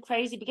went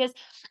crazy because,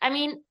 I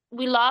mean,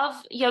 we love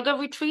yoga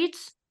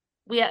retreats.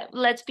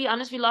 Let's be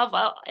honest, we love,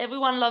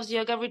 everyone loves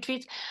yoga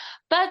retreats,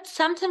 but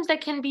sometimes they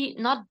can be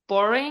not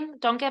boring.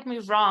 Don't get me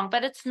wrong,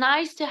 but it's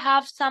nice to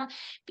have some.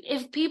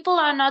 If people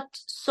are not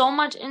so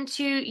much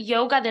into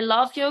yoga, they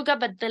love yoga,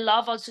 but they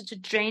love also to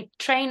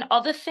train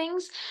other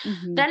things,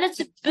 Hmm. then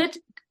it's a bit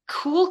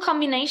cool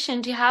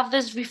combination to have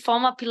this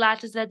reformer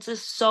Pilates that's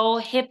just so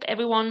hip.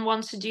 Everyone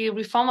wants to do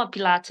reformer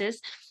Pilates.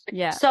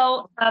 Yeah.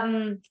 So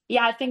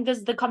yeah, I think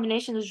the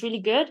combination is really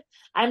good.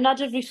 I'm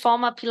not a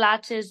reformer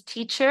Pilates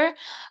teacher.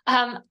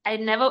 I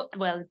never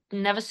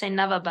say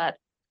never, but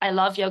I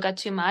love yoga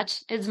too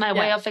much. It's my Yeah.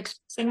 way of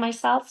expressing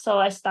myself, so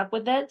I stuck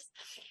with it.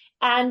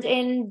 And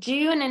in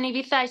June in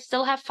Ibiza, I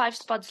still have 5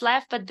 spots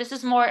left, but this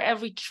is more a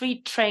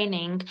retreat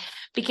training,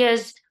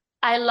 because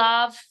I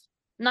love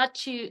not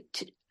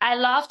I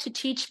love to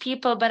teach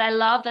people, but I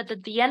love that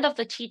at the end of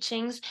the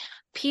teachings,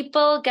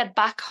 people get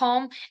back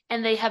home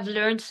and they have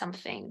learned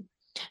something.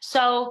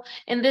 So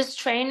in this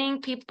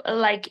training, people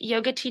like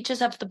yoga teachers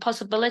have the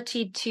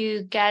possibility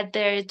to get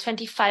their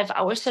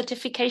 25-hour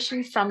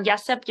certification from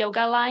YASEP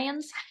Yoga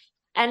Alliance.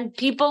 And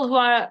people who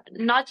are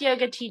not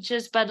yoga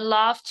teachers but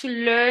love to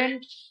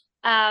learn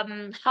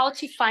how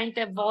to find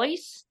their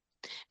voice,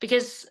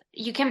 because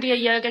you can be a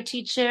yoga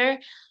teacher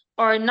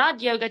or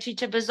not yoga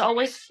teacher, but it's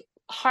always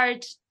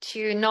hard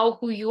to know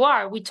who you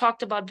are. We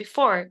talked about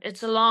before.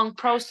 It's a long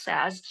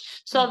process.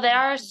 So there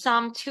are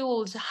some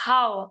tools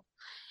how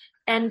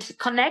and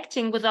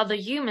connecting with other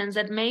humans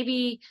that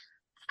maybe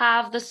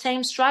have the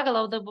same struggle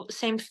or the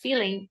same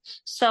feeling.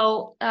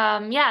 So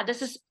yeah,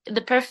 this is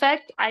the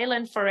perfect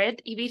island for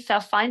it.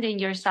 Ibiza, finding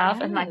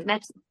yourself and Yes.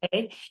 magnetic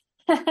way.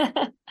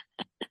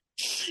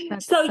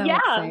 That's So so yeah,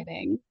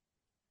 exciting.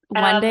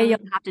 One day you'll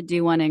um, have to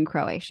do one in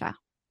Croatia.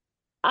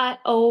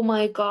 oh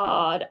my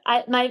God.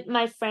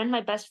 My friend,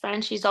 my best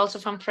friend, she's also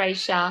from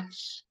Croatia.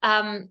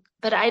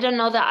 But I don't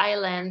know the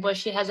island where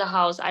she has a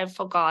house. I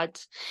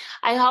forgot.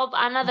 I hope,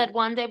 Anna, that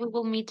one day we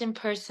will meet in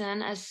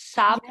person as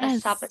sub,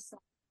 as sub, Yes. as sub.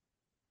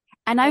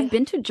 And I I've hope.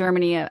 been to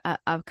Germany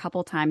a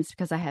couple times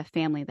because I have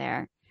family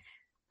there.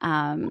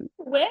 Um,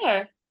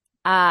 Where?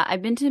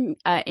 I've been to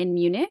in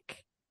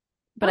Munich,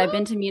 but I've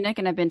been to Munich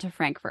and I've been to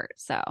Frankfurt.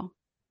 So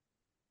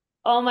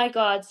Oh my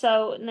God.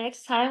 So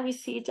next time we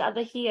see each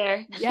other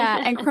here. yeah,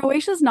 and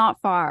Croatia's not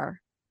far.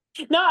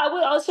 No, I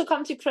will also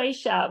come to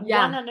Croatia.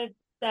 Yeah, 100%.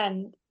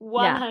 yeah.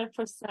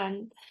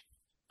 100%.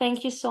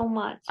 Thank you so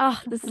much.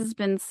 Oh, this has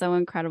been so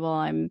incredible.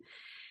 I'm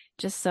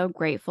just so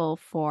grateful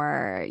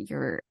for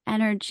your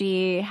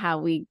energy, how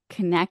we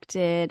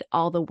connected,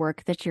 all the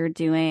work that you're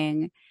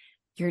doing.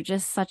 You're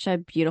just such a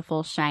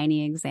beautiful,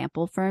 shiny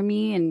example for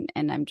me, and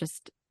I'm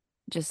just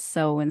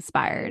so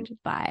inspired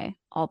by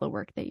all the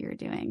work that you're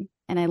doing.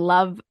 And I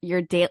love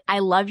your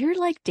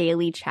like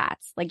daily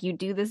chats. Like you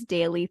do this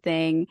daily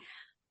thing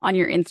on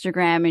your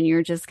Instagram and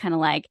you're just kind of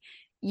like,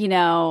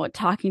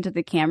 talking to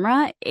the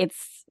camera.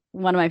 It's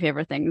one of my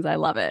favorite things. I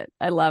love it.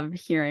 I love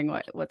hearing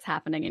what's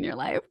happening in your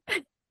life.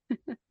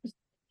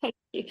 Thank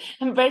you.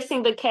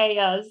 Embracing the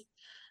chaos.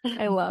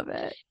 I love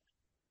it.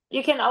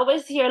 You can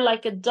always hear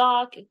like a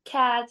dog, a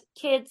cat,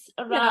 kids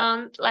Yeah.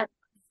 around. Like,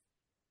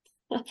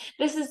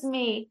 this is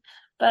me,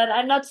 but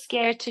I'm not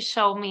scared to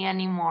show me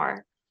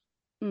anymore.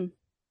 Mm, so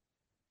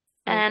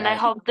And I good.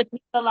 hope the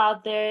people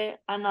out there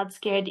are not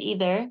scared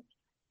either.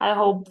 I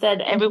hope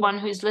that everyone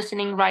who's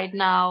listening right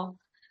now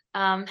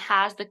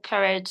has the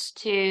courage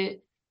to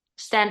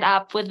stand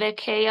up with their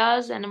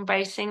chaos and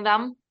embracing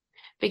them,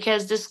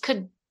 because this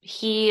could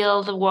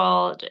heal the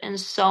world in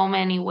so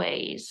many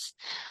ways.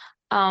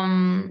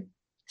 Um,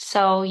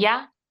 so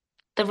yeah,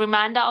 the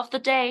reminder of the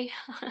day.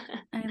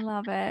 I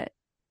love it.